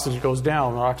up, oxygen goes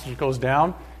down. When oxygen goes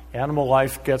down, animal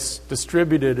life gets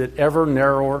distributed at ever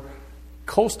narrower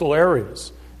coastal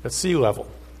areas at sea level.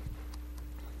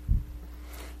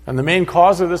 And the main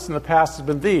cause of this in the past has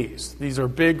been these. These are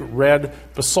big red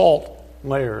basalt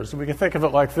layers. And we can think of it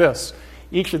like this.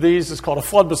 Each of these is called a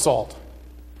flood basalt.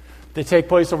 They take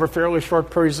place over fairly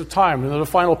short periods of time. And they're the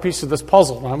final piece of this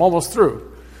puzzle, and I'm almost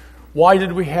through. Why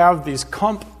did we have these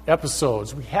clump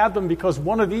episodes? We had them because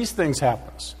one of these things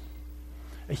happens.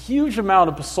 A huge amount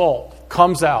of basalt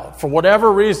comes out for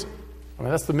whatever reason. I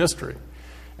mean, that's the mystery.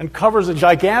 And covers a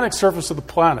gigantic surface of the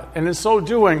planet. And in so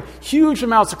doing, huge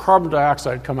amounts of carbon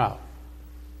dioxide come out.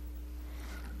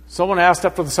 Someone asked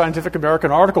after the Scientific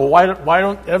American article, why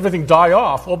don't everything die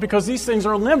off? Well, because these things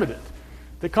are limited.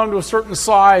 They come to a certain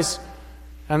size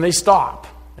and they stop.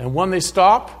 And when they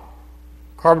stop,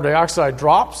 carbon dioxide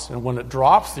drops. And when it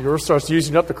drops, the Earth starts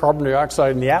using up the carbon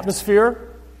dioxide in the atmosphere.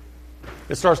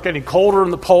 It starts getting colder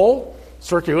in the pole.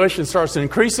 Circulation starts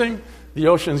increasing. The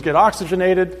oceans get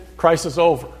oxygenated. Crisis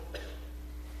over.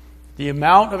 The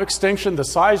amount of extinction, the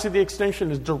size of the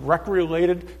extinction, is directly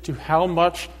related to how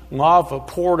much lava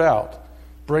poured out,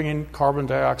 bringing carbon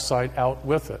dioxide out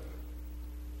with it.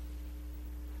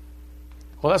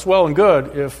 Well, that's well and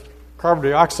good if carbon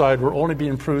dioxide were only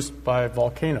being produced by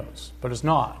volcanoes, but it's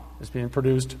not. It's being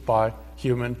produced by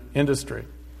human industry.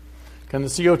 Can the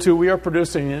CO2 we are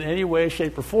producing in any way,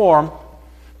 shape, or form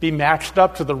be matched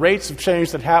up to the rates of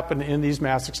change that happen in these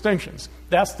mass extinctions?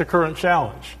 That's the current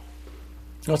challenge.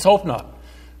 Let's hope not.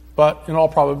 But in all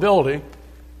probability,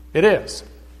 it is.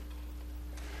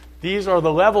 These are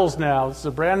the levels now, this is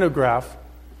a brand new graph,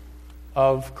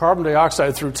 of carbon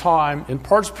dioxide through time in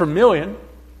parts per million.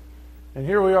 And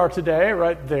here we are today,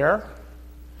 right there.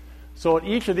 So at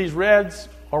each of these reds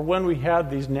are when we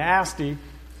had these nasty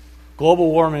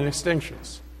global warming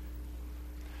extinctions.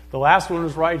 The last one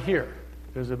is right here.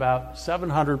 There's about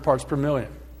 700 parts per million.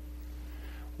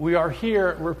 We are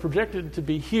here, we're projected to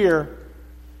be here,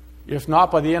 if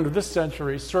not by the end of this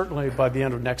century, certainly by the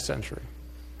end of next century.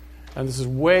 And this is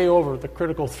way over the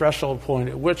critical threshold point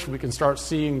at which we can start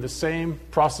seeing the same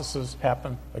processes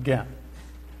happen again.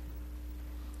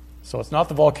 So it's not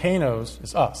the volcanoes,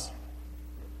 it's us.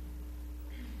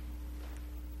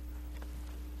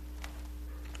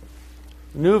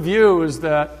 The new view is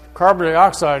that carbon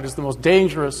dioxide is the most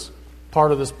dangerous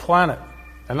part of this planet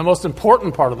and the most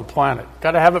important part of the planet.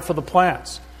 Got to have it for the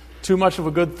plants. Too much of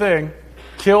a good thing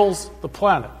kills the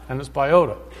planet and its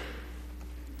biota.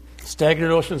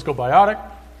 Stagnant oceans go biotic.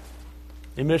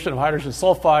 The emission of hydrogen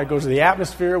sulfide goes to the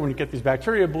atmosphere when you get these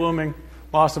bacteria blooming.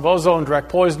 Loss of ozone, direct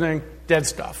poisoning, dead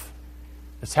stuff.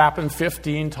 It's happened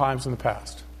 15 times in the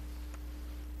past.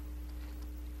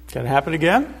 Can it happen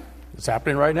again? It's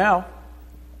happening right now.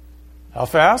 How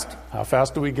fast? How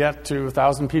fast do we get to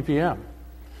 1,000 ppm?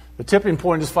 The tipping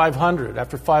point is 500.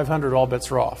 After 500, all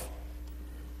bets are off.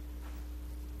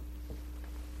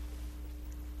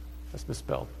 That's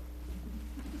misspelled.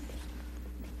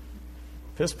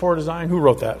 Piss poor design? Who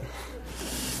wrote that?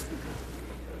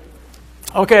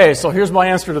 Okay, so here's my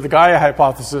answer to the Gaia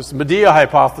hypothesis, Medea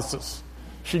hypothesis.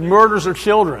 She murders her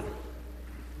children.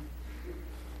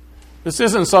 This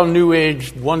isn't some new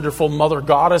age wonderful mother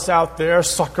goddess out there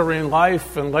suckering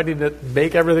life and letting it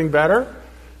make everything better.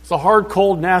 It's a hard,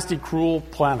 cold, nasty, cruel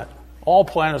planet. All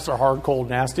planets are hard, cold,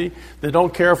 nasty. They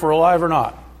don't care if we're alive or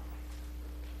not.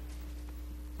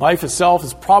 Life itself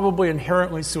is probably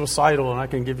inherently suicidal, and I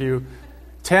can give you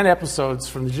 10 episodes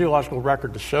from the geological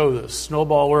record to show this.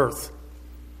 Snowball Earth,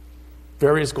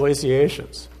 various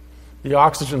glaciations, the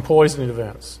oxygen poisoning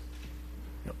events.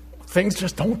 things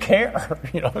just don't care.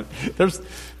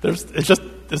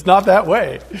 It's not that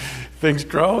way. Things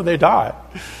grow, they die.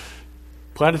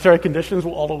 Planetary conditions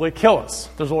will ultimately kill us.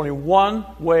 There's only one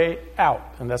way out,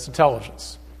 and that's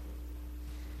intelligence.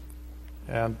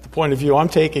 And the point of view I'm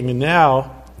taking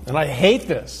now, and I hate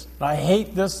this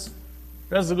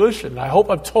resolution. I hope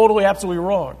I'm totally, absolutely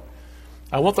wrong.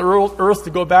 I want the Earth to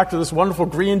go back to this wonderful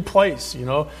green place,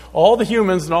 all the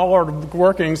humans and all our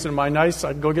workings and I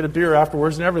can go get a beer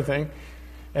afterwards and everything,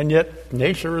 and yet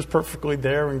nature is perfectly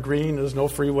there and green, there's no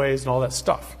freeways and all that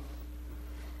stuff.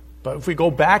 But if we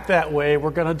go back that way,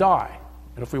 we're going to die.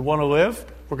 And if we want to live,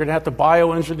 we're going to have to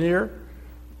bioengineer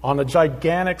on a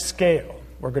gigantic scale.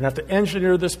 We're going to have to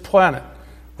engineer this planet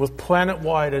with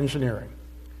planet-wide engineering.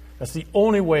 That's the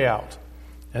only way out.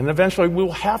 And eventually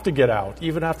we'll have to get out,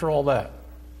 even after all that.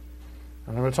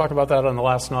 And I'm going to talk about that on the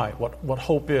last night, what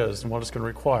hope is and what it's going to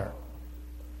require.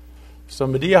 So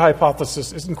Medea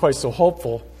hypothesis isn't quite so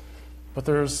hopeful, but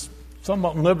there's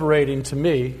somewhat liberating to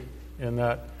me in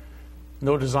that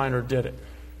no designer did it.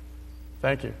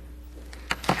 Thank you.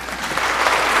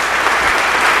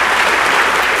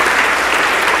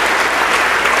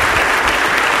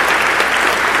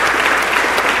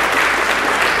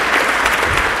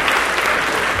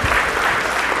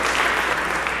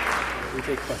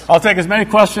 I'll take as many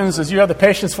questions as you have the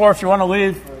patience for. If you want to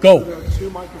leave, go. There are 2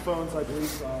 microphones, I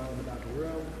believe, in the back of the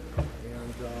room. And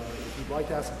if you'd like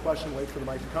to ask a question, wait for the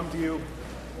mic to come to you.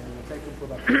 And we'll take them for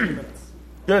about 15 minutes.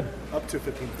 Good. Up to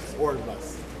 15 minutes, or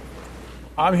less.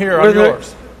 I'm here. I'm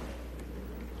yours.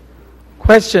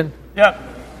 Question. Yeah.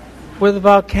 Were the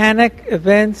volcanic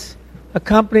events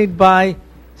accompanied by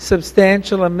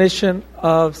substantial emission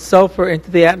of sulfur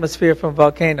into the atmosphere from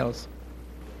volcanoes?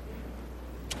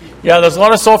 Yeah, there's a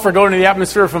lot of sulfur going into the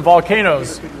atmosphere from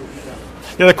volcanoes.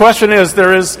 Yeah, the question is,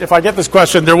 if I get this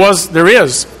question, there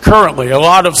is currently a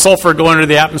lot of sulfur going into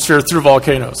the atmosphere through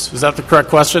volcanoes. Is that the correct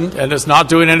question? And it's not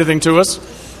doing anything to us?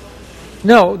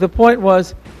 No, the point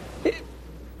was,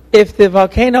 if the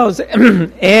volcanoes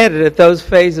added at those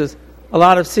phases a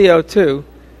lot of CO2,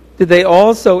 did they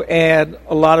also add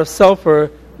a lot of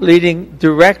sulfur leading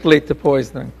directly to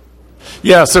poisoning?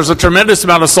 Yes, there's a tremendous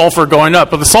amount of sulfur going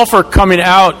up, but the sulfur coming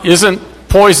out isn't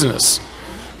poisonous.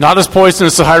 Not as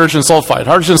poisonous as hydrogen sulfide.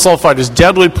 Hydrogen sulfide is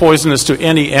deadly poisonous to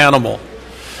any animal.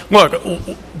 Look,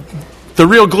 the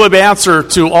real glib answer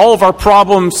to all of our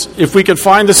problems, if we could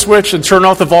find the switch and turn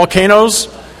off the volcanoes,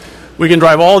 we can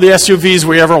drive all the SUVs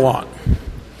we ever want.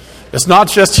 It's not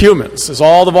just humans. It's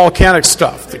all the volcanic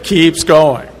stuff that keeps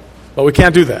going. But we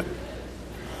can't do that.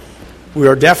 We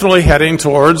are definitely heading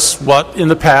towards what in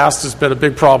the past has been a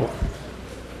big problem.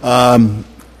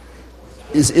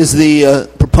 Is the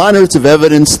preponderance of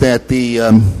evidence that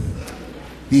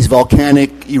these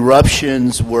volcanic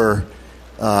eruptions were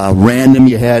random?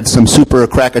 You had some super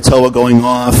Krakatoa going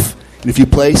off in a few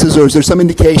places, or is there some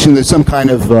indication there's some kind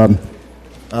of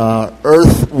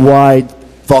Earth-wide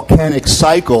volcanic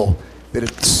cycle that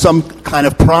some kind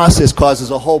of process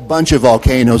causes a whole bunch of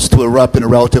volcanoes to erupt in a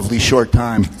relatively short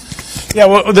time? Yeah,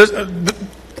 well,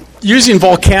 using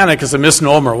volcanic is a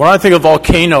misnomer. When I think of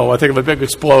volcano, I think of a big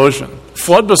explosion.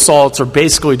 Flood basalts are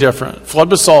basically different. Flood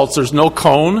basalts, there's no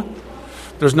cone.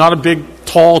 There's not a big,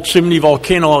 tall chimney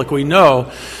volcano like we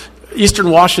know. Eastern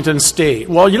Washington State.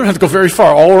 Well, you don't have to go very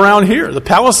far. All around here, the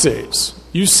Palisades.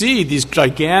 You see these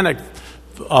gigantic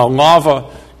lava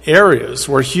areas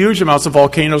where huge amounts of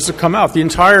volcanoes have come out. The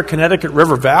entire Connecticut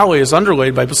River Valley is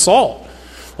underlaid by basalt.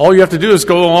 All you have to do is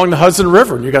go along the Hudson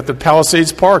River, and you got the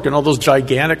Palisades Park and all those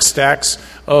gigantic stacks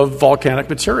of volcanic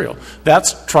material.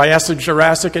 That's Triassic,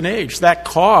 Jurassic in age. That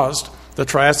caused the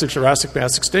Triassic-Jurassic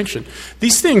mass extinction.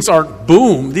 These things aren't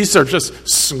boom. These are just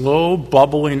slow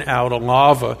bubbling out of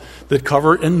lava that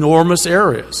cover enormous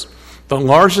areas. The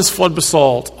largest flood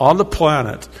basalt on the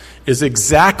planet is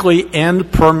exactly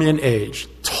end Permian age,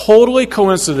 totally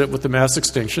coincident with the mass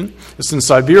extinction. It's in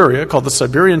Siberia, called the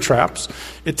Siberian Traps.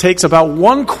 It takes about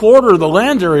 1/4 of the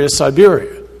land area of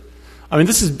Siberia. I mean,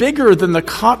 this is bigger than the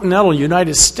continental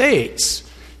United States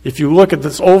if you look at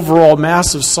this overall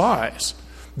massive size.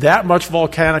 That much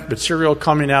volcanic material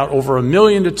coming out over 1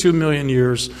 million to 2 million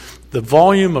years. The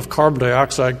volume of carbon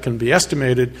dioxide can be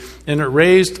estimated, and it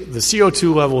raised the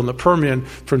CO2 level in the Permian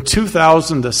from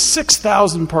 2,000 to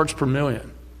 6,000 parts per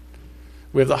million.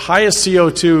 We have the highest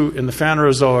CO2 in the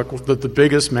Phanerozoic with the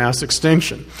biggest mass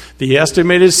extinction. The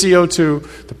estimated CO2,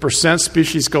 the percent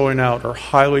species going out, are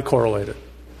highly correlated.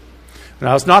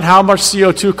 Now, it's not how much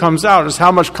CO2 comes out, it's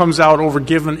how much comes out over a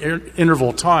given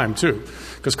interval time, too,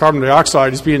 because carbon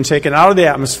dioxide is being taken out of the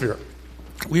atmosphere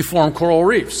We form coral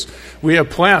reefs. We have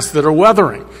plants that are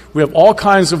weathering. We have all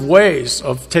kinds of ways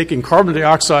of taking carbon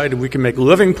dioxide, and we can make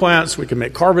living plants, we can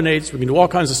make carbonates, we can do all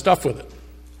kinds of stuff with it.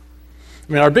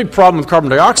 I mean, our big problem with carbon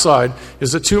dioxide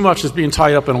is that too much is being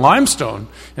tied up in limestone,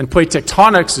 and plate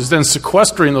tectonics is then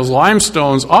sequestering those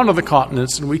limestones onto the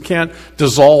continents, and we can't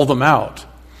dissolve them out.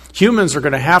 Humans are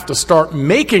going to have to start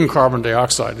making carbon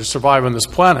dioxide to survive on this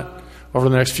planet over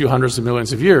the next few hundreds of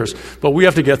millions of years, but we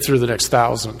have to get through the next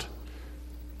 1,000.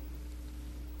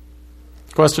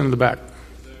 Question in the back.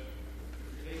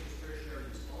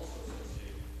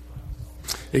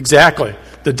 Exactly.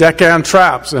 The Deccan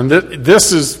traps. And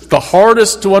this is the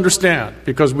hardest to understand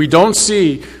because we don't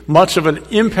see much of an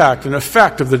impact and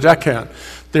effect of the Deccan.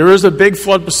 There is a big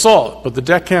flood basalt, but the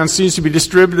Deccan seems to be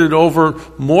distributed over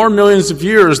more millions of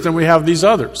years than we have these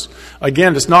others.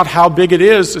 Again, it's not how big it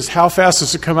is, it's how fast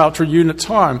does it come out per unit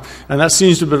time, and that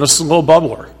seems to have been a slow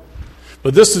bubbler.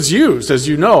 But this is used, as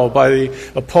you know, by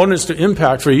the opponents to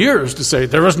impact for years to say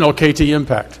there is no KT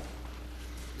impact.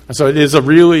 And so it is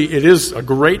a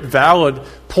great valid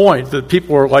point that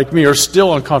people are, like me are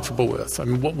still uncomfortable with. I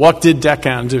mean, what did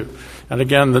Deccan do? And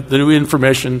again, the new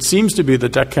information seems to be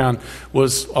that Deccan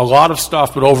was a lot of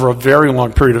stuff, but over a very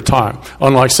long period of time,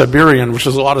 unlike Siberian, which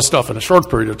is a lot of stuff in a short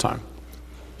period of time.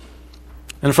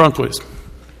 In the front, please.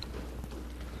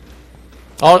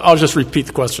 I'll just repeat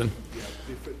the question.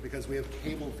 Because we have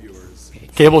cable viewers.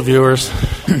 Cable viewers.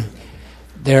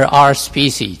 There are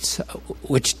species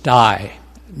which die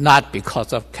not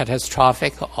because of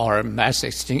catastrophic or mass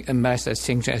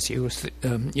extinction as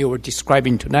you were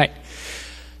describing tonight.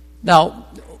 Now,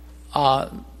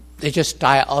 they just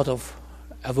die out of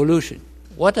evolution.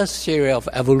 What does theory of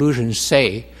evolution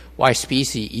say why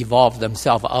species evolve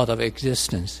themselves out of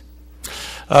existence?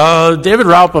 David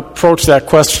Raup approached that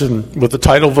question with the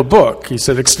title of a book. He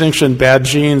said, Extinction, Bad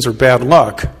Genes, or Bad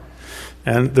Luck.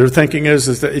 And their thinking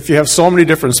is that if you have so many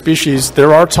different species,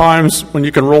 there are times when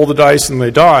you can roll the dice and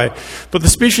they die. But the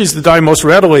species that die most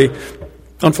readily,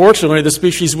 unfortunately, the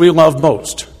species we love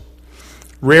most.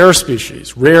 Rare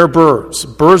species, rare birds,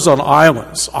 birds on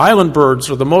islands. Island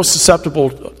birds are the most susceptible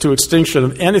to extinction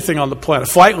of anything on the planet.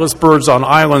 Flightless birds on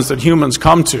islands that humans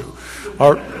come to,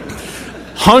 or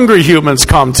hungry humans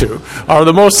come to, are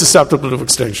the most susceptible to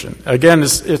extinction. Again,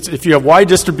 if you have wide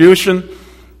distribution,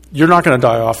 you're not going to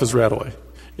die off as readily.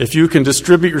 If you can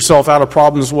distribute yourself out of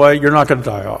problems way, you're not going to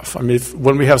die off. I mean,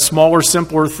 when we have smaller,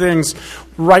 simpler things,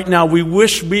 right now we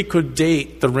wish we could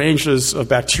date the ranges of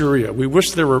bacteria. We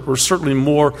wish there were certainly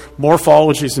more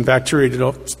morphologies in bacteria. You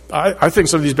know, I think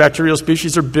some of these bacterial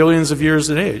species are billions of years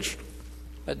in age.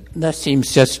 But that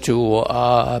seems just to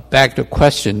beg the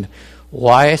question,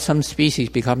 why some species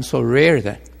become so rare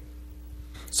then?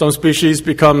 Some species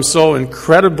become so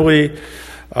incredibly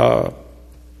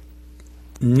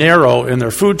narrow in their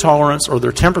food tolerance or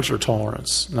their temperature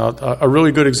tolerance. Now, a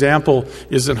really good example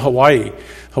is in Hawaii.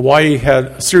 Hawaii had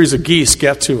a series of geese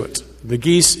get to it. The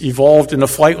geese evolved into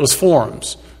flightless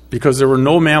forms because there were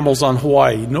no mammals on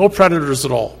Hawaii, no predators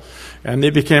at all. And they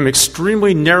became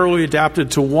extremely narrowly adapted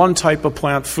to one type of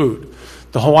plant food.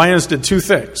 The Hawaiians did two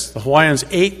things. The Hawaiians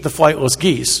ate the flightless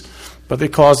geese, but they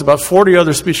caused about 40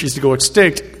 other species to go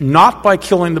extinct, not by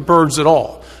killing the birds at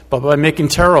all, but by making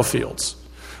taro fields.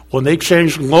 When they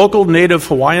changed local native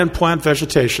Hawaiian plant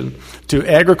vegetation to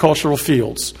agricultural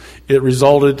fields, it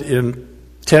resulted in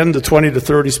 10 to 20 to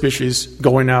 30 species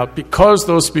going out because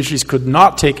those species could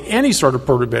not take any sort of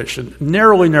perturbation,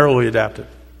 narrowly adapted.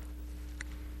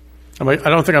 I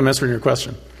don't think I'm answering your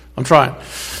question. I'm trying.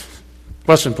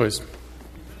 Question, please.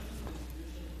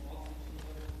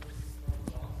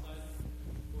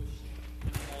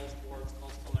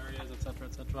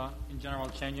 In general,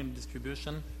 changing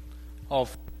distribution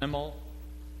of animal,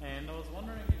 and I was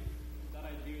wondering if that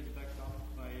idea is backed up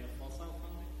by fossil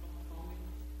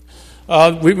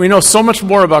funding. We know so much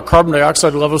more about carbon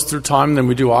dioxide levels through time than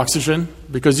we do oxygen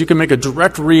because you can make a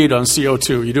direct read on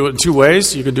CO2. You do it in two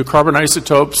ways. You can do carbon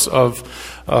isotopes of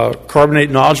carbonate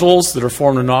nodules that are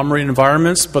formed in non-marine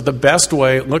environments, but the best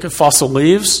way, look at fossil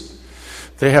leaves.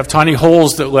 They have tiny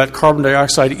holes that let carbon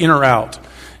dioxide in or out.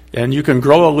 And you can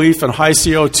grow a leaf in high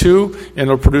CO2, and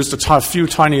it'll produce a few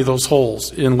tiny of those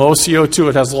holes. In low CO2,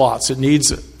 it has lots. It needs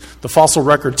it. The fossil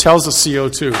record tells us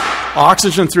CO2.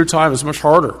 Oxygen through time is much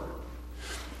harder.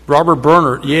 Robert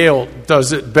Berner at Yale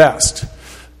does it best.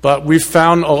 But we've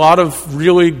found a lot of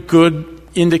really good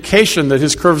indication that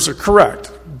his curves are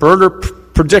correct. Berner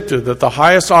predicted that the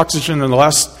highest oxygen in the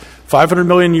last 500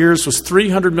 million years was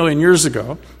 300 million years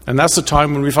ago, and that's the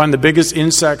time when we find the biggest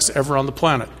insects ever on the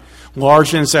planet.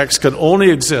 Large insects can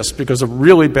only exist because of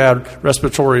really bad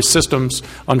respiratory systems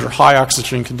under high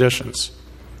oxygen conditions.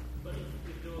 But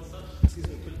if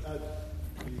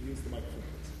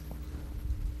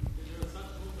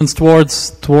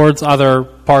towards other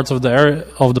parts of the area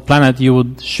of the planet,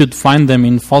 you should find them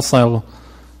in fossil.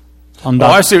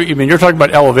 I see what you mean. You're talking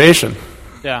about elevation.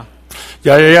 Yeah.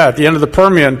 Yeah. At the end of the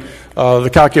Permian, the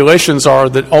calculations are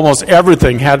that almost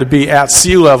everything had to be at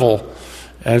sea level.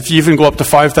 And if you even go up to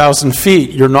 5,000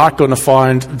 feet, you're not going to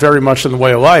find very much in the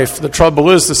way of life. The trouble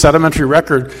is the sedimentary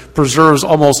record preserves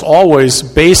almost always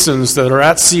basins that are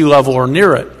at sea level or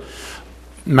near it.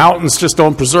 Mountains just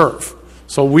don't preserve.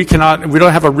 So we don't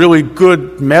have a really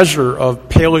good measure of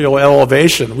paleo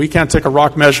elevation. We can't take a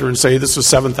rock measure and say this is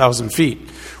 7,000 feet.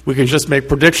 We can just make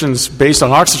predictions based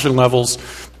on oxygen levels,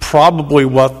 probably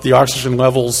what the oxygen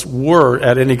levels were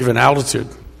at any given altitude.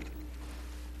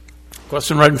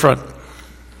 Question right in front.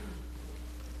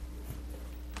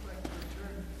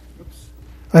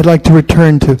 I'd like to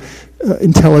return to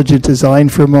intelligent design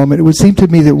for a moment. It would seem to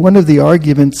me that one of the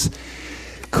arguments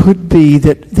could be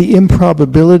that the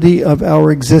improbability of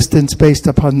our existence based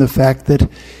upon the fact that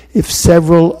if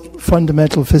several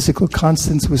fundamental physical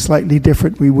constants were slightly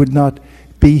different, we would not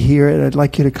be here. And I'd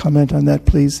like you to comment on that,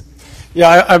 please.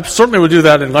 Yeah, I certainly would do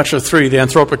that in Lecture 3, the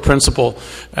anthropic principle.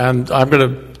 And I'm going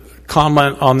to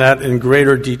comment on that in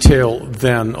greater detail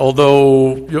then,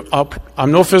 although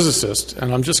I'm no physicist,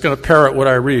 and I'm just going to parrot what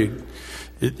I read.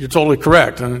 You're totally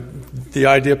correct, and the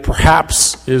idea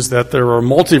perhaps is that there are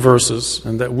multiverses,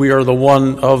 and that we are the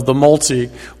one of the multi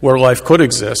where life could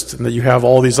exist, and that you have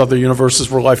all these other universes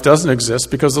where life doesn't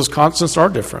exist because those constants are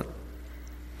different.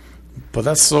 But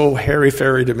that's so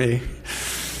hairy-fairy to me.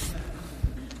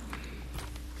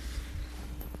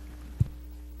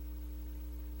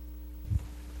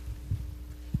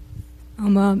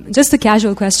 Just a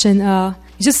casual question. You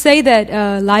just say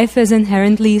that life is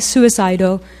inherently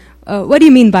suicidal. What do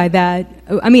you mean by that?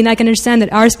 I mean, I can understand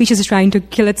that our species is trying to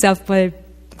kill itself by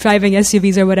driving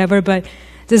SUVs or whatever, but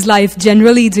does life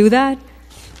generally do that?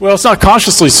 Well, it's not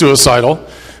consciously suicidal,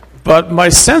 but my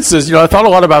sense is, I thought a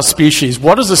lot about species.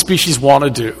 What does a species want to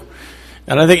do?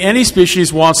 And I think any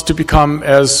species wants to become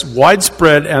as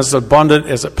widespread, as abundant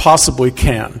as it possibly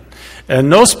can. And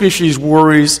no species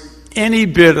worries any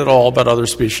bit at all about other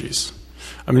species.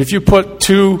 I mean, if you put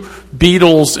two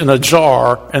beetles in a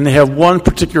jar and they have one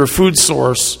particular food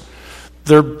source,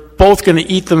 they're both going to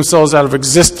eat themselves out of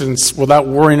existence without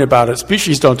worrying about it.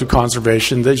 Species don't do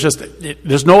conservation.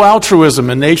 There's no altruism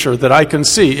in nature that I can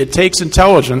see. It takes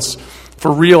intelligence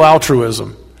for real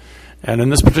altruism. And in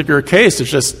this particular case,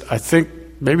 I think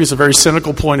maybe it's a very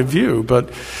cynical point of view,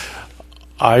 but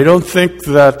I don't think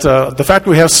that the fact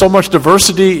we have so much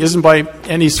diversity isn't by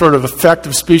any sort of effect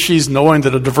of species knowing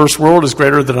that a diverse world is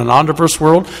greater than a non-diverse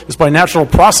world. It's by natural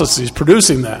processes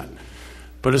producing that.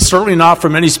 But it's certainly not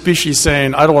from any species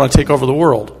saying, I don't want to take over the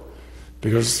world.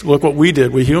 Because look what we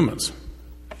did, we humans.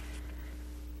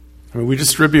 I mean, we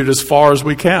distribute as far as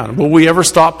we can. Will we ever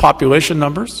stop population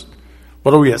numbers?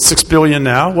 What are we at, 6 billion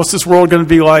now? What's this world going to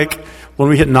be like when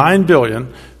we hit 9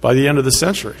 billion by the end of the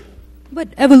century? But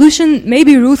evolution may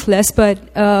be ruthless, but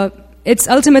it's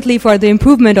ultimately for the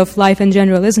improvement of life in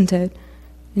general, isn't it?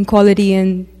 In quality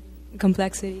and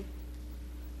complexity.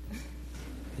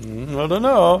 I don't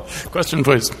know. Question,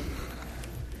 please.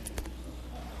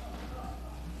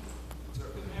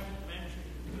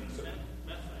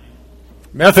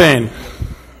 Methane.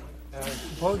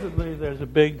 Supposedly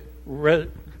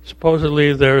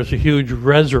there's a huge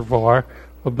reservoir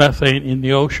of methane in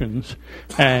the oceans,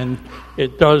 and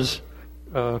it does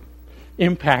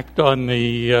impact on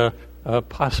the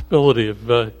possibility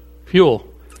of fuel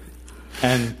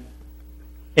and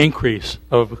increase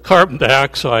of carbon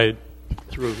dioxide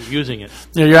through using it.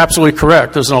 Yeah, you're absolutely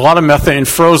correct. There's a lot of methane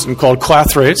frozen called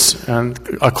clathrates, and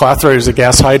a clathrate is a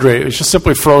gas hydrate. It's just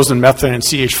simply frozen methane,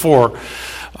 CH4.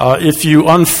 If you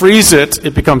unfreeze it,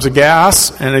 it becomes a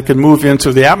gas, and it can move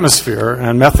into the atmosphere,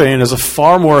 and methane is a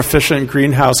far more efficient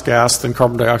greenhouse gas than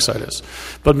carbon dioxide is.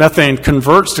 But methane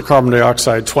converts to carbon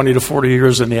dioxide 20 to 40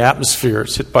 years in the atmosphere.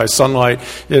 It's hit by sunlight,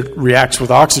 it reacts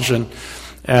with oxygen,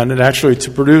 and it actually,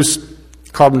 to produce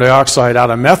carbon dioxide out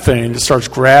of methane, it starts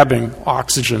grabbing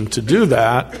oxygen to do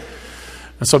that.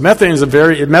 And so methane is a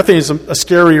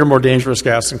scarier, more dangerous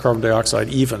gas than carbon dioxide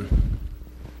even.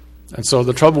 And so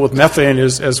the trouble with methane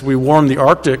is, as we warm the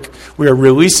Arctic, we are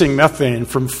releasing methane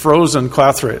from frozen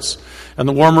clathrates. And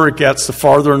the warmer it gets, the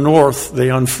farther north they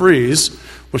unfreeze,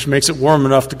 which makes it warm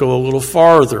enough to go a little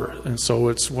farther. And so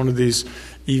it's one of these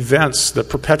events that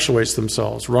perpetuates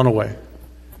themselves, runaway.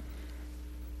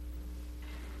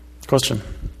 Question?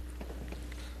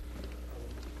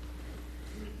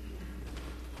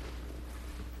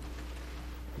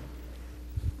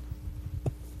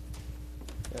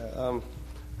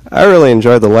 I really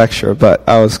enjoyed the lecture, but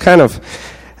I was kind of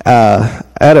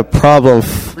I had a problem.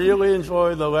 Really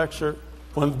enjoy the lecture.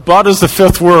 When but is the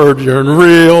fifth word, you're in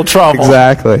real trouble.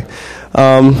 Exactly.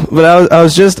 But I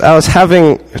was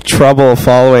having trouble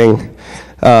following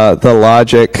the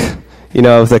logic,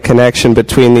 of the connection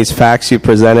between these facts you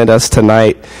presented us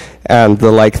tonight and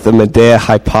the Medea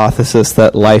hypothesis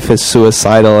that life is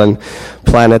suicidal and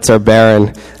planets are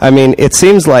barren. I mean, it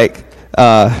seems like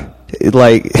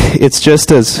it's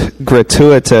just as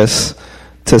gratuitous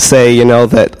to say,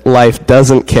 that life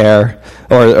doesn't care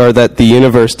or that the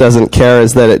universe doesn't care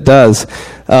as that it does.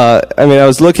 I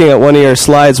was looking at one of your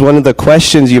slides. One of the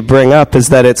questions you bring up is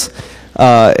that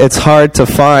it's hard to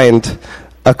find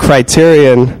a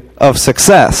criterion of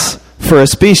success for a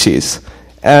species,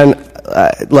 and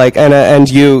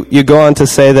you go on to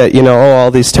say that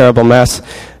all these terrible mass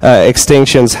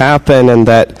extinctions happen, and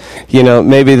that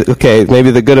maybe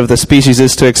the good of the species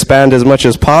is to expand as much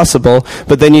as possible,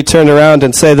 but then you turn around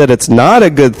and say that it's not a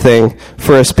good thing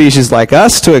for a species like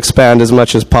us to expand as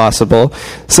much as possible.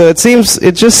 So it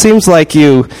just seems like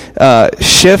you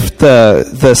shift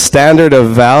the standard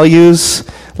of values.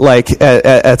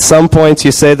 At some points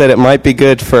you say that it might be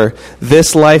good for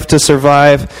this life to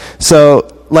survive. So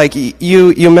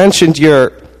you mentioned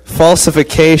your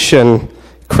falsification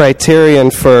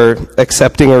criterion for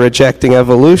accepting or rejecting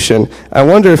evolution. I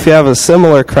wonder if you have a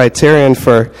similar criterion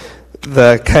for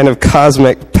the kind of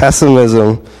cosmic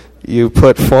pessimism you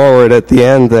put forward at the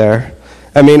end there.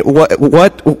 I mean,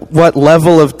 what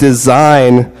level of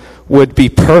design would be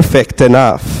perfect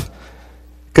enough?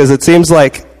 Because it seems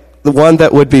like the one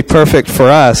that would be perfect for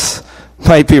us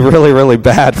might be really, really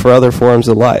bad for other forms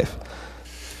of life.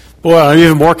 Boy, I'm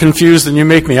even more confused than you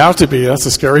make me out to be. That's the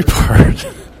scary part.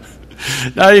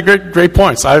 No, you great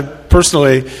points. I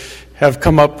personally have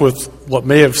come up with what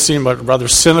may have seemed like a rather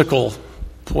cynical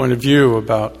point of view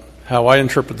about how I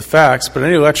interpret the facts, but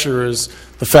any lecture is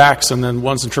the facts and then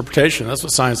one's interpretation. That's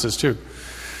what science is too.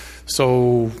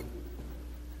 So,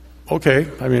 okay,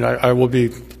 I will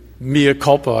be mea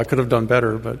culpa. I could have done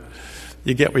better, but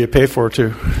you get what you pay for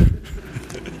too.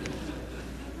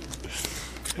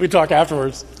 We talk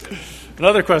afterwards.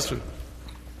 Another question.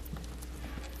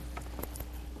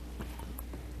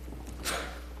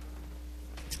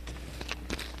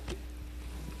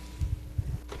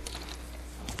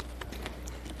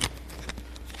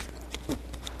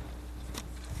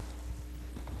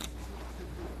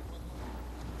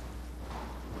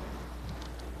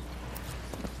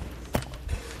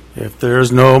 If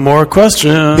there's no more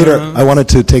questions. Peter, I wanted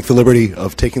to take the liberty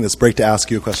of taking this break to ask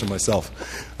you a question myself.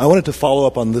 I wanted to follow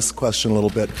up on this question a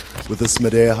little bit with this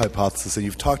Medea hypothesis. And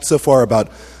you've talked so far about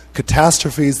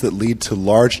catastrophes that lead to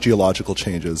large geological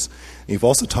changes. And you've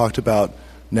also talked about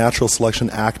natural selection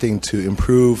acting to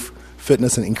improve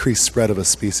fitness and increase spread of a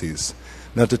species.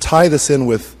 Now, to tie this in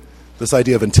with this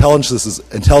idea of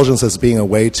intelligence as being a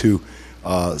way to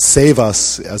save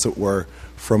us, as it were,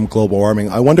 from global warming,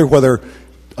 I wonder whether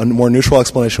a more neutral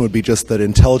explanation would be just that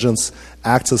intelligence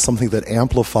acts as something that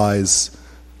amplifies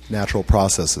natural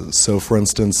processes. So, for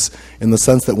instance, in the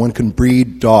sense that one can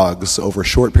breed dogs over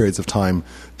short periods of time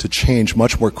to change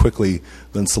much more quickly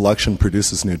than selection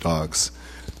produces new dogs.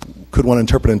 Could one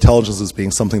interpret intelligence as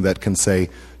being something that can, say,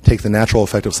 take the natural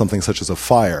effect of something such as a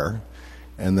fire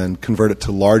and then convert it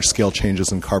to large-scale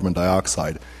changes in carbon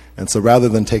dioxide? And so rather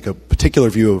than take a particular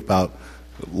view about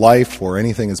life or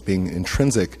anything as being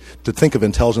intrinsic, to think of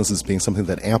intelligence as being something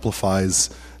that amplifies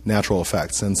natural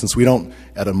effects. And since we don't,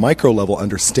 at a micro level,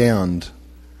 understand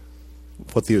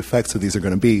what the effects of these are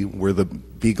going to be, we're the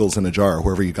beagles in a jar,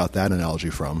 wherever you got that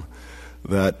analogy from,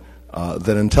 that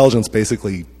intelligence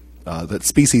basically, that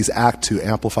species act to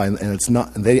amplify, and it's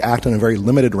not, they act in a very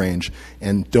limited range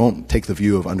and don't take the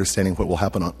view of understanding what will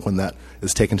happen when that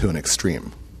is taken to an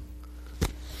extreme.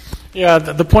 Yeah,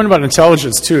 the point about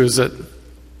intelligence, too, is that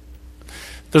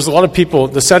there's a lot of people,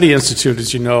 the SETI Institute,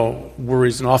 as you know,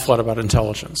 worries an awful lot about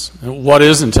intelligence. And what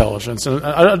is intelligence? And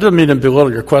I didn't mean to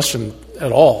belittle your question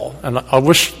at all. And I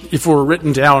wish if it were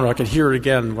written down, I could hear it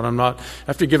again when I'm not,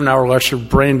 after you give an hour lecture,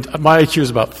 my IQ is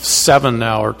about 7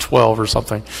 now or 12 or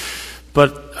something.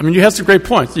 But, you have some great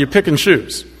points. You pick and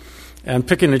choose. And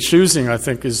picking and choosing, I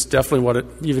think, is definitely what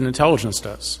even intelligence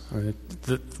does.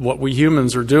 What we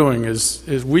humans are doing is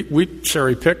we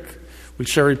cherry pick. We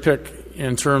cherry pick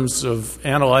in terms of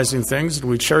analyzing things, and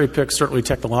we cherry pick certainly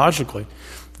technologically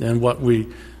and what we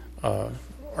are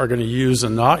going to use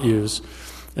and not use.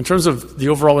 In terms of the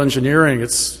overall engineering,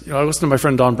 it's I listen to my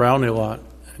friend Don Brownlee a lot,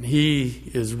 and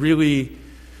he is really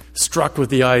struck with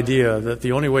the idea that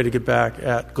the only way to get back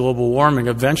at global warming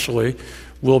eventually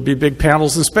will be big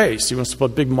panels in space. He wants to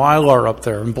put big mylar up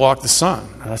there and block the sun.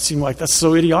 And that seemed like that's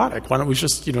so idiotic. Why don't we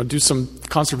just, do some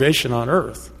conservation on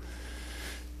Earth?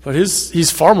 But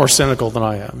he's far more cynical than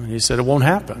I am. And he said it won't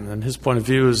happen. And his point of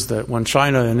view is that when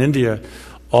China and India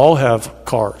all have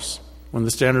cars, when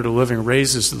the standard of living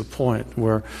raises to the point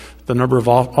where the number of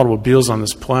automobiles on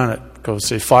this planet goes,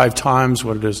 say, 5 times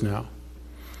what it is now,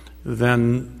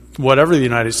 then whatever the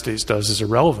United States does is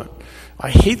irrelevant. I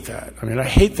hate that. I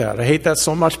hate that. I hate that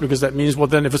so much because that means, well,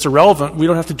 then if it's irrelevant, we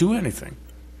don't have to do anything.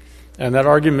 And that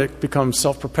argument becomes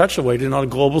self-perpetuating on a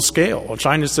global scale. Well,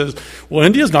 China says, well,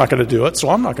 India's not going to do it, so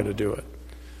I'm not going to do it.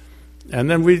 And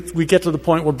then we get to the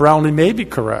point where Brownlee may be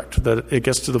correct, that it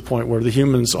gets to the point where the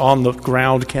humans on the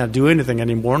ground can't do anything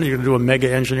anymore, and you're going to do a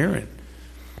mega engineering.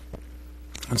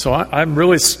 And so I'm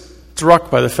really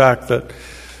struck by the fact that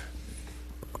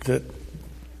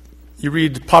you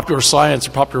read popular science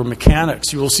or popular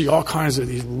mechanics, you will see all kinds of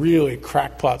these really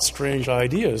crackpot, strange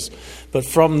ideas. But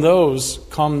from those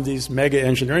come these mega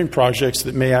engineering projects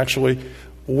that may actually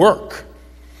work.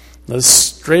 The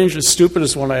strangest,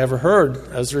 stupidest one I ever heard,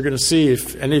 as you're going to see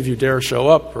if any of you dare show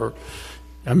up, or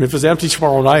if it's empty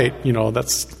tomorrow night,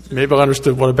 that's maybe I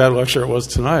understood what a bad lecture it was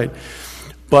tonight.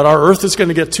 But our Earth is going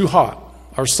to get too hot.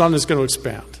 Our sun is going to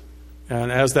expand. And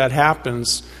as that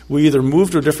happens, we either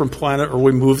move to a different planet or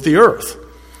we move the Earth.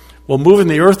 Well, moving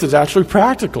the Earth is actually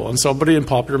practical, and somebody in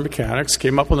popular mechanics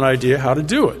came up with an idea how to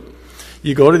do it.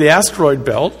 You go to the asteroid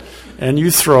belt, and you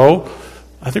throw,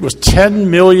 I think it was 10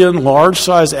 million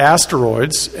large-sized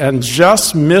asteroids, and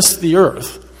just miss the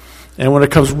Earth. And when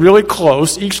it comes really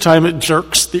close, each time it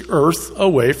jerks the Earth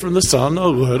away from the sun a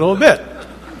little bit.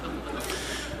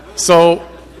 So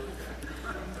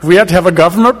we have to have a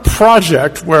government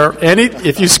project where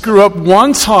if you screw up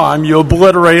one time, you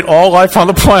obliterate all life on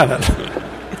the planet.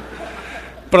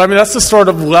 But that's the sort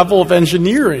of level of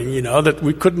engineering, that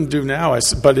we couldn't do now.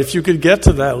 But if you could get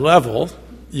to that level,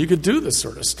 you could do this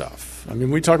sort of stuff.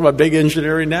 We talk about big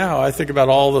engineering now. I think about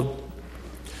all the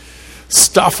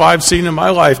stuff I've seen in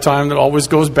my lifetime that always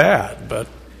goes bad. But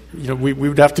we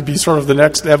would have to be sort of the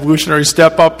next evolutionary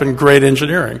step up in great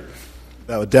engineering.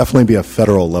 That would definitely be a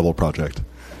federal level project.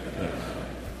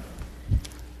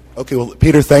 Okay, well,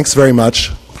 Peter, thanks very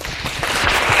much.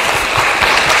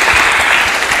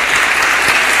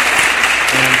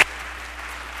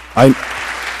 I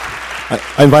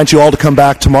invite you all to come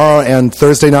back tomorrow and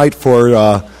Thursday night for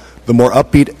the more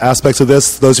upbeat aspects of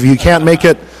this. Those of you who can't make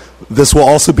it, this will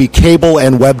also be cable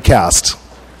and webcast.